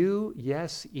forgive you,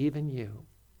 yes, even you.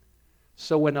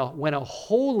 So when a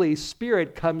Holy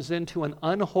Spirit comes into an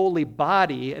unholy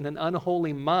body and an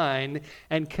unholy mind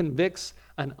and convicts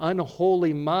an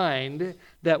unholy mind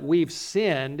that we've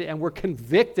sinned and we're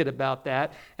convicted about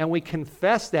that and we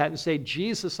confess that and say,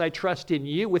 Jesus, I trust in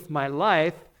you with my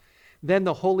life, then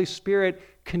the Holy Spirit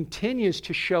continues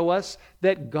to show us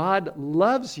that God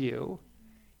loves you.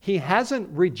 He hasn't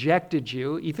rejected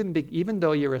you, even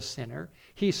though you're a sinner.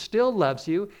 He still loves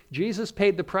you. Jesus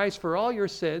paid the price for all your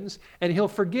sins, and he'll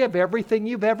forgive everything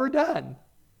you've ever done.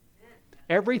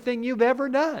 Everything you've ever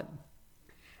done.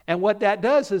 And what that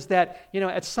does is that,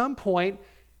 at some point,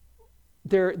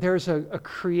 there's a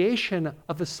creation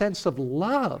of a sense of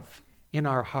love in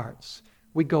our hearts.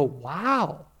 We go,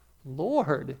 wow,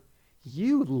 Lord,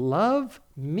 you love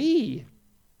me.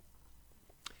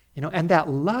 And that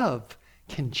love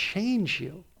can change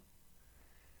you.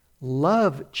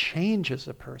 Love changes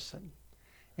a person.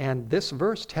 And this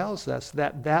verse tells us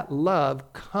that that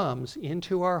love comes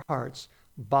into our hearts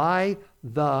by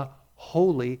the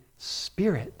Holy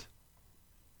Spirit.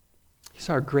 He's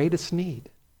our greatest need.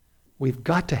 We've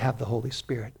got to have the Holy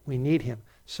Spirit. We need him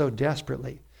so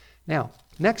desperately. Now,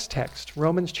 next text,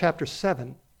 Romans chapter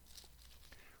 7.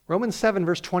 Romans 7,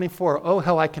 verse 24. Oh,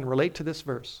 how I can relate to this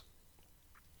verse.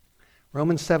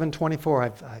 Romans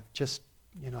 7:24. I've just,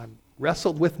 I've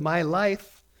wrestled with my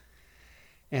life,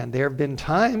 and there have been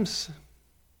times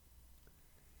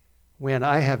when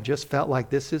I have just felt like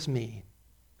this is me.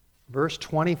 Verse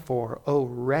 24. Oh,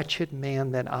 wretched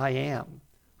man that I am,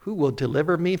 who will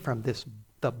deliver me from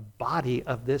the body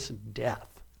of this death?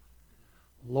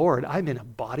 Lord, I'm in a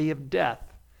body of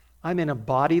death. I'm in a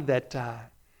body that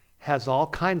has all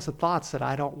kinds of thoughts that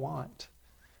I don't want.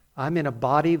 I'm in a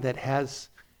body that has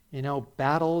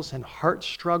battles and heart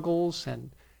struggles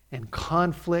and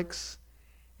conflicts.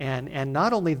 And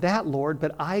not only that, Lord,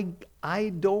 but I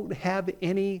don't have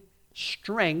any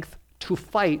strength to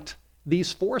fight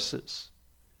these forces.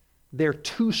 They're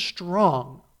too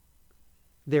strong.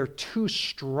 They're too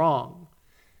strong.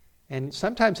 And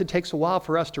sometimes it takes a while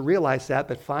for us to realize that,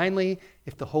 but finally,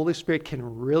 if the Holy Spirit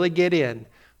can really get in,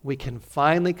 we can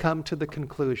finally come to the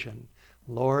conclusion,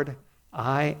 Lord,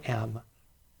 I'm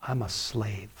a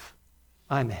slave.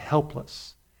 I'm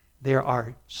helpless. There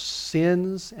are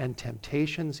sins and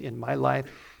temptations in my life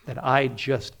that I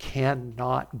just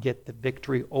cannot get the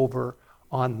victory over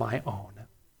on my own.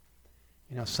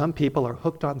 Some people are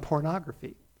hooked on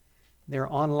pornography.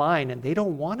 They're online and they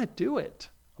don't want to do it.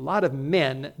 A lot of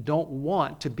men don't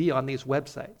want to be on these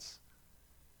websites.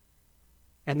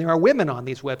 And there are women on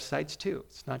these websites too.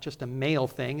 It's not just a male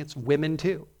thing, it's women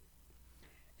too.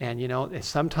 And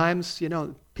sometimes,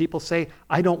 people say,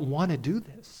 I don't want to do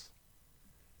this.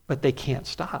 But they can't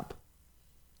stop.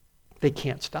 They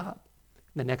can't stop.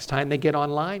 The next time they get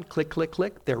online, click, click,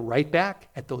 click, they're right back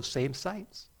at those same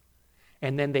sites.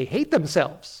 And then they hate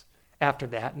themselves after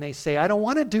that, and they say, I don't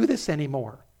want to do this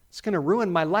anymore. It's going to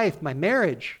ruin my life, my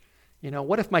marriage.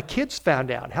 What if my kids found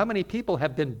out? How many people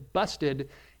have been busted,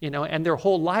 and their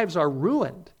whole lives are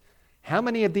ruined? How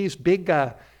many of these big,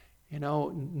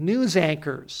 news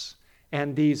anchors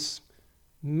and these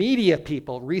media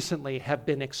people recently have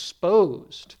been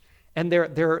exposed, and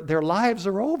their lives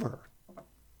are over?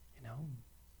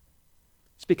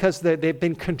 It's because they've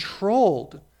been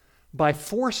controlled by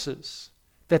forces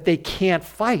that they can't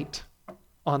fight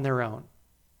on their own.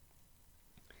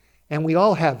 And we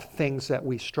all have things that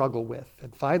we struggle with.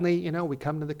 And finally, we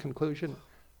come to the conclusion,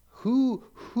 who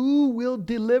will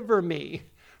deliver me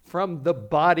from the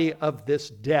body of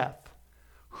this death?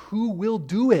 Who will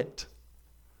do it?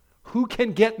 Who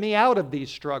can get me out of these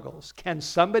struggles? Can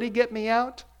somebody get me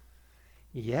out?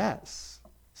 Yes,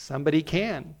 somebody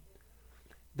can.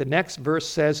 The next verse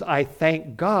says, I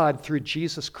thank God through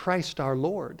Jesus Christ our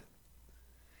Lord.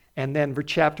 And then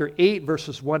chapter 8,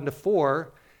 verses 1 to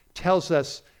 4 tells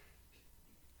us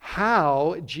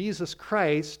how Jesus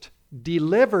Christ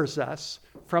delivers us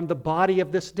from the body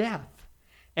of this death.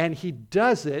 And he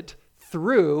does it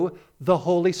through the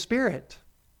Holy Spirit.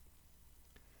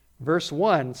 Verse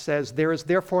 1 says, there is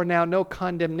therefore now no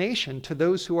condemnation to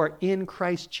those who are in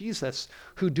Christ Jesus,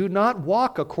 who do not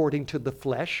walk according to the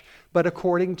flesh, but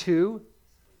according to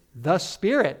the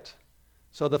Spirit.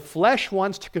 So the flesh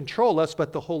wants to control us,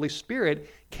 but the Holy Spirit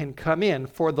can come in.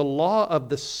 For the law of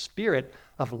the Spirit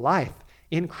of life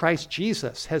in Christ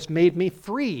Jesus has made me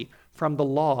free from the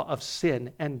law of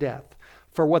sin and death.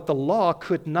 For what the law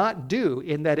could not do,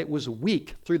 in that it was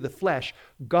weak through the flesh,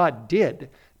 God did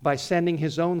by sending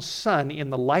his own Son in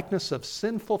the likeness of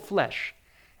sinful flesh.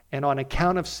 And on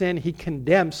account of sin, he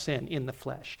condemned sin in the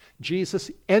flesh. Jesus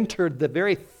entered the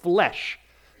very flesh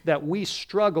that we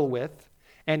struggle with,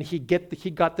 and he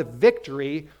got the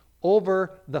victory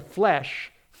over the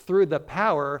flesh through the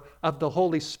power of the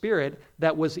Holy Spirit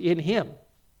that was in him.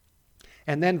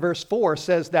 And then verse 4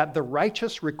 says that the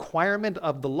righteous requirement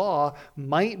of the law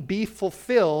might be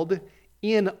fulfilled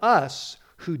in us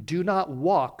who do not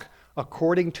walk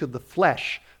according to the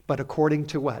flesh, but according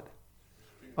to what?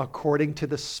 According to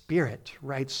the Spirit,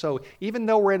 right? So even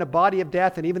though we're in a body of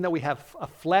death, and even though we have a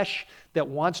flesh that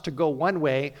wants to go one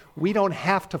way, we don't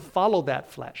have to follow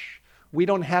that flesh. We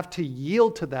don't have to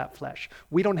yield to that flesh.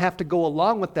 We don't have to go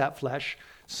along with that flesh.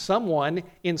 Someone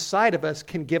inside of us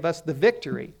can give us the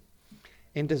victory.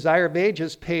 In Desire of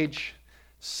Ages, page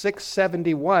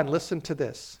 671, listen to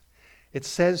this. It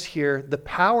says here, the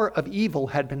power of evil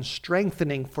had been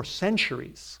strengthening for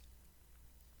centuries,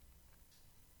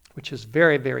 which is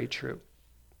very, very true.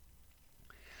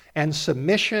 And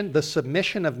the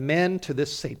submission of men to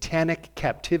this satanic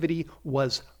captivity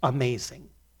was amazing.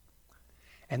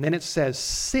 And then it says,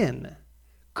 sin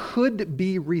could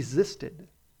be resisted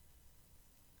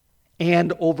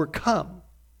and overcome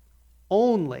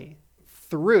only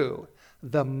through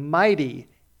the mighty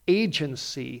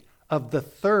agency of the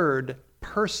third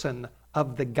person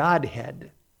of the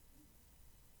Godhead,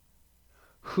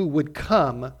 who would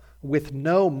come with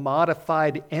no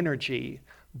modified energy,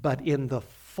 but in the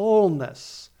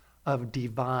fullness of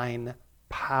divine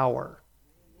power.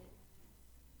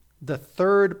 The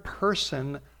third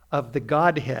person of the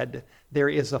Godhead, there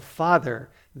is a Father,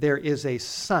 there is a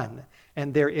Son,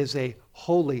 and there is a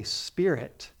Holy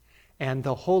Spirit. And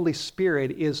the Holy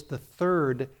Spirit is the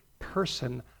third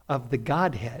person of the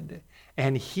Godhead.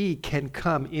 And he can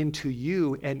come into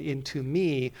you and into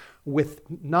me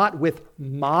not with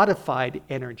modified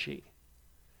energy,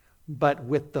 but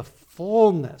with the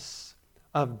fullness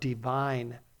of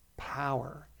divine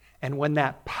power. And when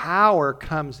that power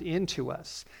comes into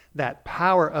us, that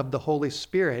power of the Holy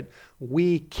Spirit,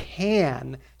 we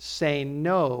can say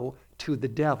no to the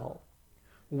devil.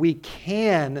 We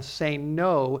can say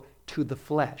no to the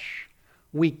flesh.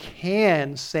 We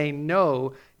can say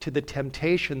no to the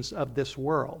temptations of this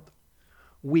world.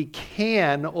 We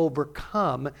can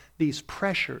overcome these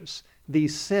pressures,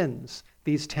 these sins,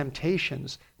 these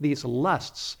temptations, these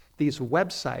lusts, these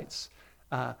websites.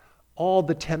 All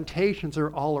the temptations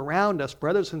are all around us.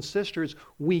 Brothers and sisters,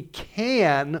 we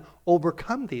can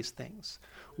overcome these things.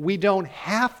 We don't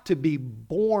have to be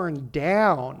borne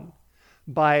down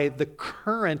by the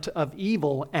current of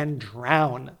evil and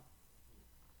drown.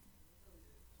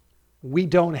 We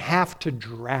don't have to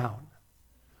drown.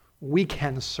 We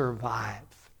can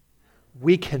survive.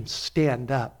 We can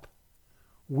stand up.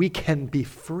 We can be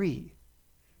free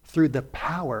through the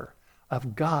power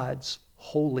of God's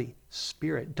Holy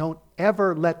Spirit. Don't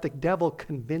ever let the devil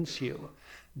convince you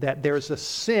that there's a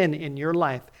sin in your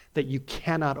life that you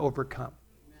cannot overcome.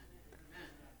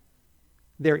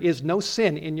 There is no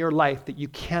sin in your life that you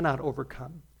cannot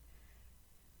overcome.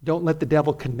 Don't let the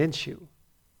devil convince you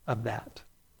of that.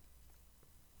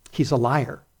 He's a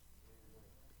liar.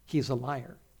 He's a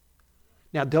liar.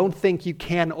 Now, don't think you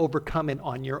can overcome it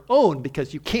on your own,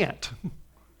 because you can't.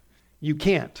 You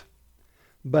can't.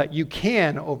 But you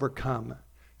can overcome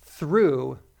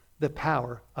through the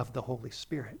power of the Holy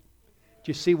Spirit. Do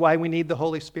you see why we need the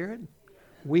Holy Spirit?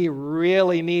 We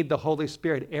really need the Holy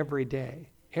Spirit every day.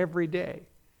 Every day.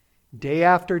 Day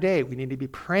after day, we need to be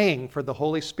praying for the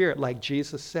Holy Spirit like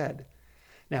Jesus said.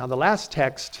 Now, the last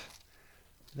text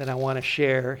that I want to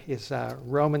share is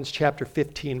Romans chapter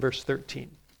 15, verse 13.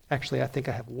 Actually, I think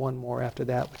I have one more after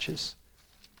that, which is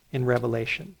in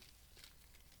Revelation.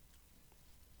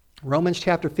 Romans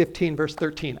chapter 15, verse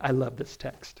 13. I love this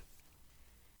text.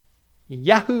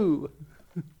 Yahoo!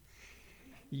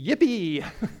 Yippee!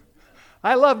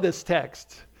 I love this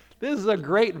text. This is a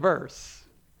great verse.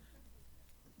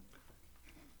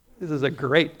 This is a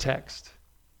great text.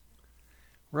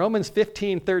 Romans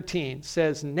 15:13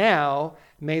 says, "Now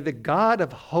may the God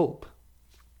of hope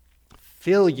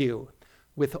fill you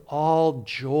with all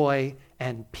joy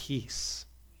and peace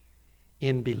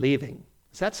in believing."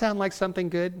 Does that sound like something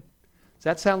good? Does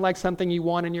that sound like something you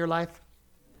want in your life?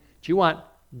 Do you want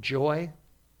joy?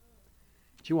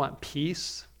 Do you want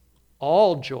peace?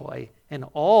 All joy and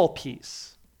all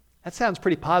peace. That sounds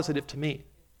pretty positive to me.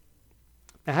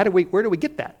 Now, where do we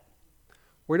get that?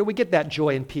 Where do we get that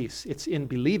joy and peace? It's in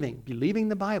believing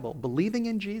the Bible, believing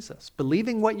in Jesus,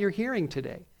 believing what you're hearing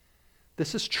today.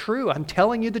 This is true. I'm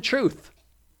telling you the truth.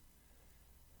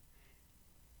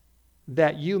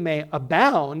 That you may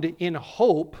abound in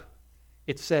hope,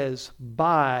 it says,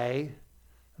 by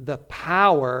the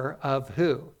power of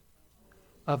who?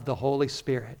 Of the Holy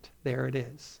Spirit. There it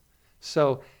is.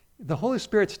 So the Holy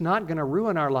Spirit's not going to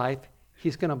ruin our life.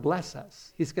 He's going to bless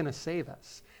us. He's going to save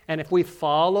us. And if we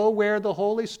follow where the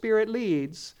Holy Spirit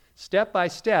leads, step by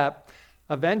step,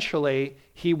 eventually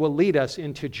He will lead us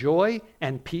into joy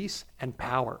and peace and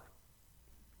power.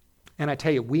 And I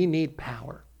tell you, we need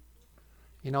power.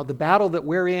 You know, the battle that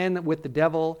we're in with the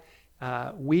devil,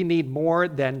 we need more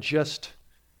than just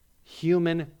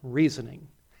human reasoning.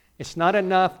 It's not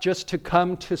enough just to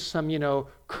come to some,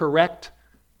 correct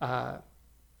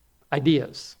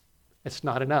ideas. It's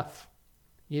not enough.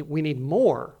 We need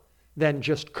more than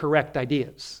just correct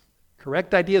ideas.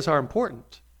 Correct ideas are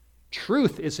important.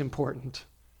 Truth is important.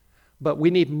 But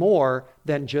we need more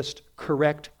than just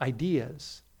correct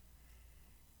ideas.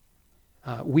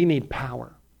 We need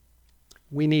power.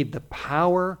 We need the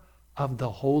power of the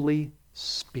Holy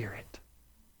Spirit.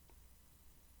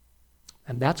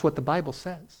 And that's what the Bible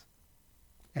says.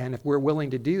 And if we're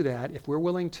willing to do that, if we're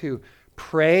willing to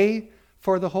pray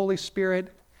for the Holy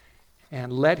Spirit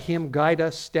and let Him guide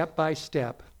us step by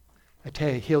step, I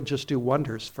tell you, He'll just do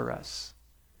wonders for us.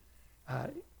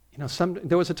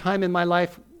 There was a time in my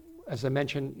life, as I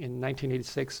mentioned, in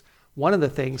 1986, one of the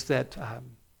things that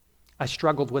I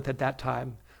struggled with at that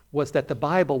time was that the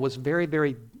Bible was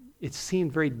it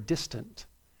seemed very distant.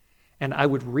 And I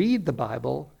would read the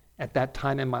Bible at that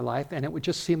time in my life, and it would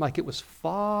just seem like it was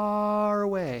far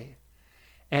away.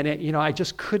 And I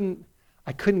just couldn't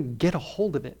get a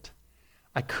hold of it.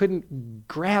 I couldn't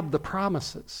grab the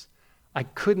promises. I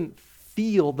couldn't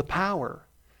feel the power.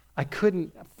 I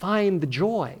couldn't find the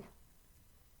joy.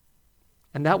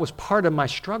 And that was part of my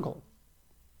struggle.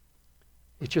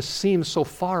 It just seemed so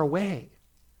far away.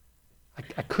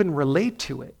 I couldn't relate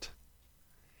to it.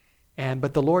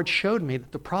 But the Lord showed me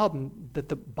that that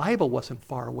the Bible wasn't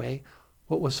far away.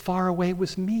 What was far away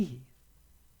was me.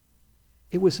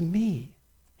 It was me.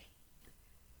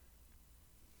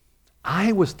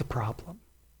 I was the problem,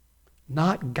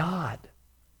 not God.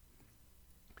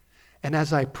 And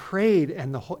as I prayed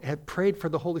and had prayed for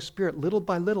the Holy Spirit, little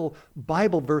by little,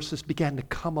 Bible verses began to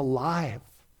come alive.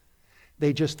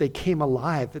 They came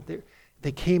alive.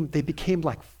 They became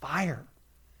like fire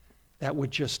that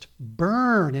would just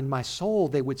burn in my soul.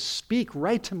 They would speak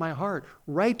right to my heart,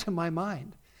 right to my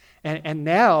mind. And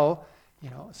now,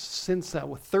 since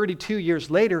 32 years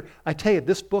later, I tell you,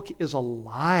 this book is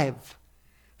alive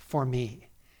for me.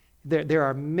 There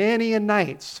are many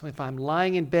nights if I'm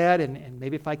lying in bed and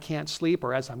maybe if I can't sleep,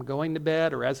 or as I'm going to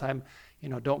bed, or as I'm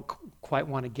don't quite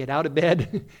want to get out of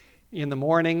bed in the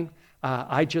morning,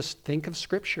 I just think of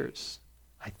scriptures.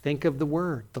 I think of the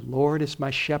word. The Lord is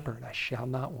my shepherd, I shall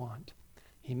not want.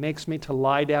 He makes me to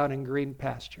lie down in green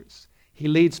pastures. He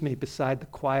leads me beside the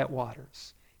quiet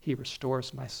waters. He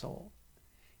restores my soul.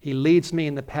 He leads me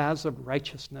in the paths of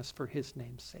righteousness for his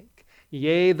name's sake.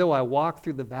 Yea, though I walk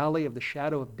through the valley of the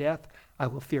shadow of death, I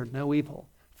will fear no evil,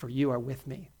 for you are with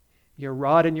me. Your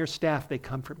rod and your staff, they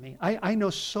comfort me. I know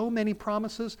so many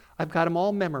promises. I've got them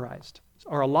all memorized,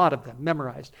 or a lot of them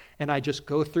memorized. And I just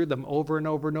go through them over and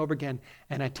over and over again.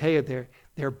 And I tell you,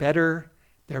 they're better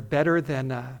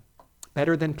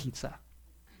than pizza.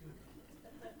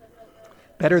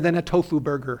 Better than a tofu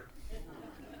burger.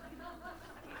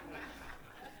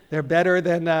 They're better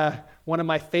than one of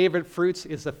my favorite fruits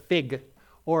is a fig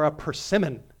or a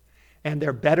persimmon. And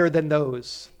they're better than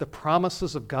those. The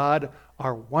promises of God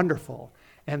are wonderful,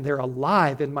 and they're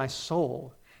alive in my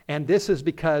soul. And this is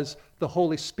because the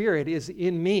Holy Spirit is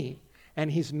in me,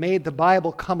 and he's made the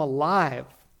Bible come alive,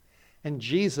 and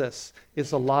Jesus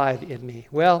is alive in me.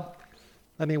 Well,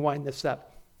 let me wind this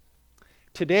up.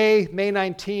 Today, May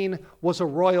 19, was a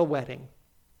royal wedding.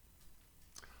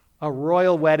 A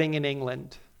royal wedding in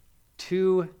England.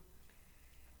 2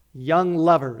 young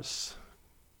lovers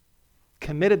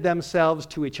committed themselves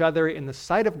to each other in the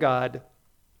sight of God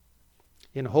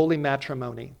in holy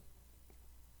matrimony.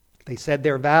 They said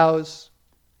their vows,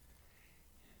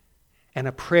 and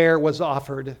a prayer was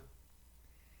offered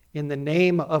in the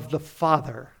name of the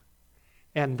Father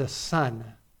and the Son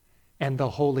and the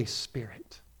Holy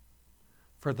Spirit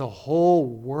for the whole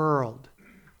world,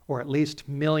 or at least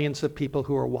millions of people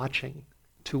who are watching,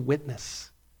 to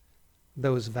witness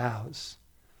those vows.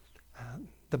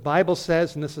 The Bible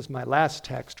says, and this is my last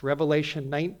text, Revelation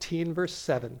 19, verse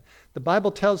 7. The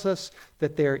Bible tells us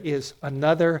that there is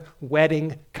another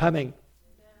wedding coming.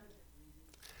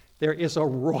 There is a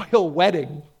royal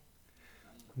wedding,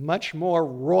 much more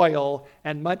royal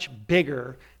and much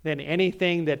bigger than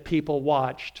anything that people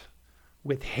watched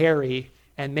with Harry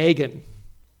and Meghan.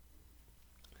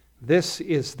 This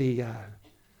is the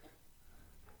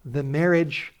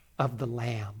marriage of the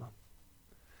Lamb.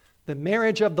 The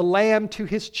marriage of the Lamb to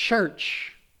his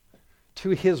church,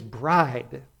 to his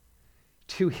bride,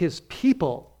 to his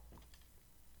people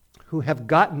who have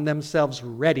gotten themselves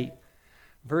ready.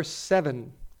 Verse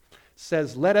 7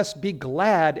 says, "Let us be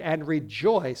glad and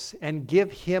rejoice and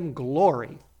give him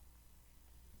glory."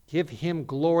 Give him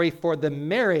glory, for the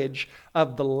marriage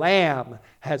of the Lamb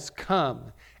has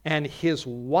come, and his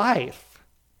wife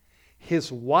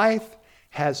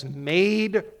has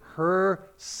made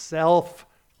herself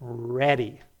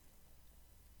ready.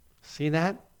 See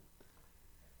that?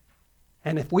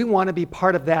 And if we want to be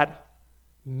part of that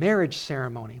marriage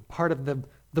ceremony, part of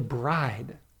the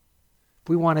bride, if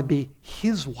we want to be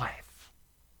his wife,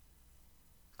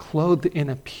 clothed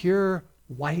in a pure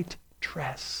white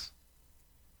dress,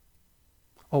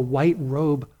 a white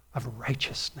robe of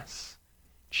righteousness,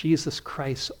 Jesus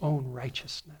Christ's own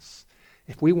righteousness.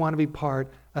 If we want to be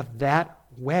part of that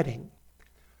wedding,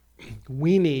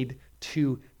 we need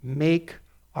to make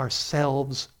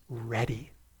ourselves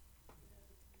ready.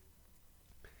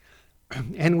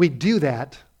 And we do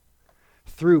that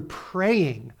through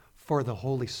praying for the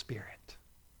Holy Spirit,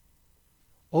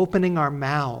 opening our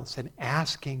mouths and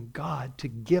asking God to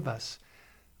give us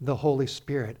the Holy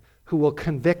Spirit, who will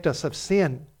convict us of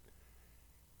sin,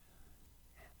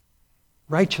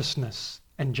 righteousness,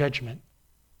 and judgment,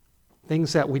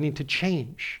 things that we need to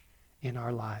change in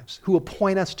our lives, who will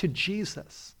point us to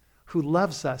Jesus, who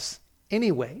loves us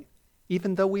anyway,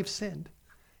 even though we've sinned,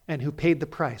 and who paid the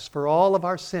price for all of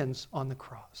our sins on the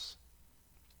cross,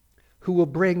 who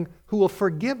will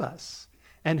forgive us,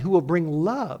 and who will bring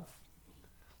love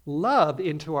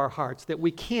into our hearts that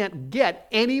we can't get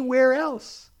anywhere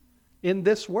else in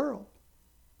this world,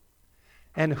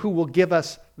 and who will give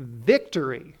us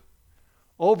victory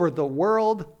over the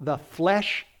world, the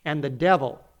flesh, and the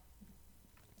devil,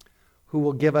 who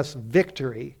will give us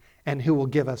victory and who will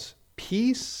give us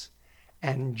peace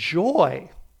and joy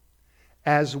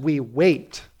as we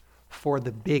wait for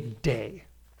the big day,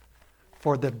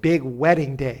 for the big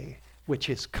wedding day, which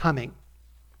is coming.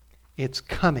 It's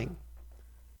coming.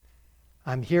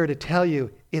 I'm here to tell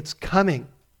you it's coming.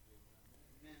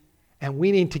 And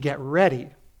we need to get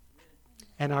ready.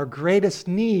 And our greatest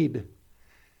need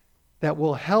that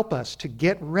will help us to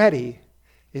get ready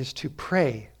is to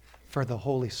pray for the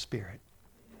Holy Spirit.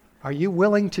 Are you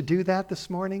willing to do that this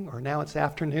morning? Or now it's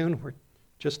afternoon, we're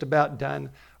just about done.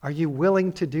 Are you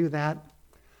willing to do that?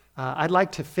 I'd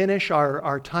like to finish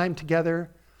our time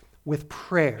together with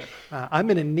prayer. I'm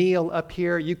going to kneel up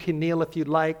here. You can kneel if you'd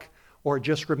like, or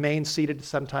just remain seated.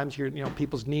 Sometimes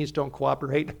people's knees don't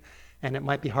cooperate, and it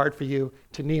might be hard for you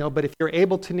to kneel. But if you're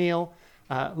able to kneel,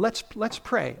 let's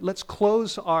pray. Let's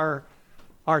close our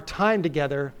time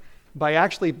together by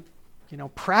actually,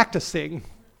 practicing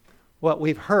what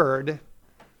we've heard,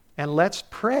 and let's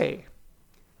pray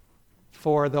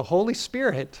for the Holy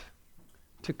Spirit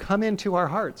to come into our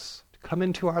hearts, to come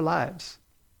into our lives.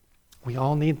 We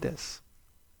all need this.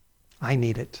 I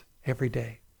need it every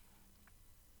day.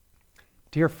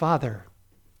 Dear Father,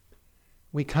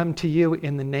 we come to you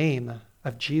in the name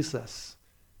of Jesus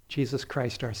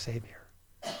Christ our Savior.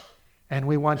 And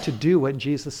we want to do what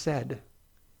Jesus said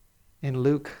in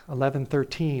Luke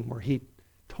 11:13, where he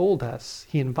told us,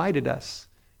 he invited us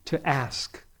to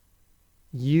ask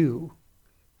you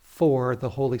for the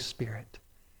Holy Spirit.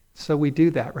 So we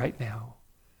do that right now.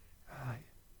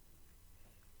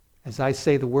 As I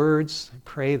say the words, I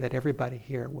pray that everybody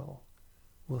here will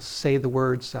say the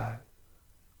words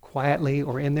quietly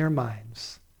or in their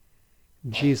minds.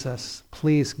 Jesus,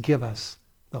 please give us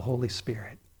the Holy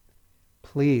Spirit.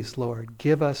 Please, Lord,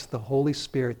 give us the Holy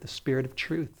Spirit, the Spirit of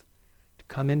truth, to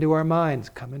come into our minds,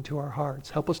 come into our hearts.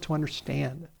 Help us to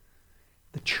understand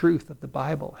the truth of the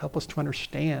Bible. Help us to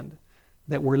understand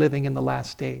that we're living in the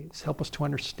last days. Help us to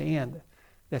understand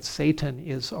that Satan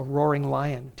is a roaring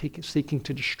lion seeking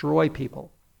to destroy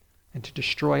people and to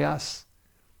destroy us.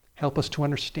 Help us to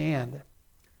understand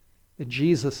that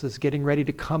Jesus is getting ready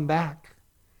to come back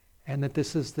and that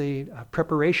this is the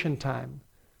preparation time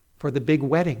for the big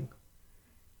wedding.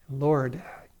 Lord,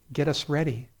 get us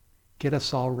ready. Get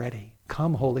us all ready.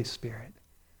 Come, Holy Spirit.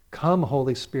 Come,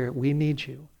 Holy Spirit. We need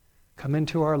you. Come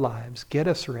into our lives. Get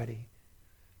us ready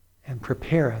and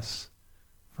prepare us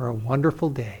for a wonderful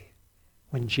day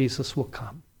when Jesus will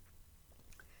come.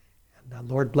 And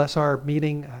Lord, bless our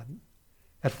meeting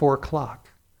at 4 o'clock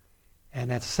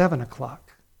and at 7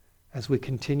 o'clock as we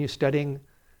continue studying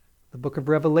the book of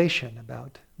Revelation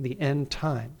about the end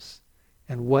times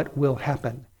and what will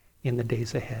happen in the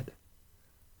days ahead.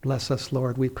 Bless us,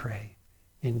 Lord, we pray.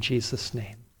 In Jesus'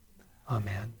 name,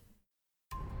 amen.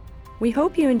 We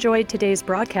hope you enjoyed today's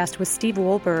broadcast with Steve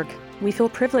Wohlberg. We feel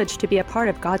privileged to be a part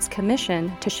of God's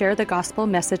commission to share the gospel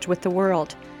message with the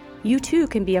world. You too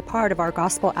can be a part of our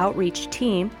gospel outreach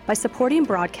team by supporting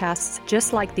broadcasts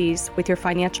just like these with your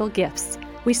financial gifts.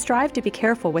 We strive to be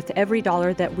careful with every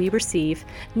dollar that we receive,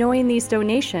 knowing these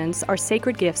donations are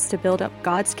sacred gifts to build up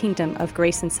God's kingdom of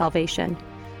grace and salvation.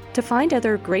 To find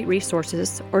other great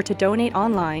resources or to donate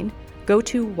online, go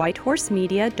to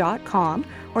whitehorsemedia.com,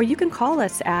 or you can call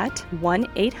us at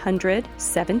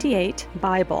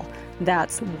 1-800-78-BIBLE.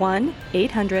 That's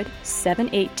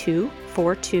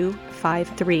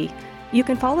 1-800-782-4253. You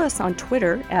can follow us on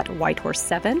Twitter at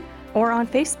Whitehorse7 or on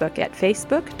Facebook at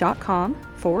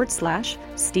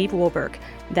facebook.com/Steve Wohlberg.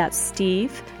 That's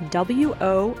Steve,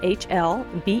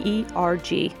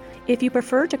 Wohlberg. If you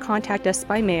prefer to contact us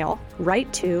by mail,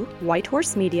 write to White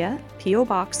Horse Media, P.O.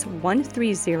 Box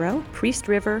 130, Priest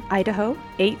River, Idaho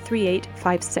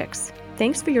 83856.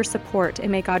 Thanks for your support,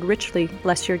 and may God richly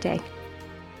bless your day.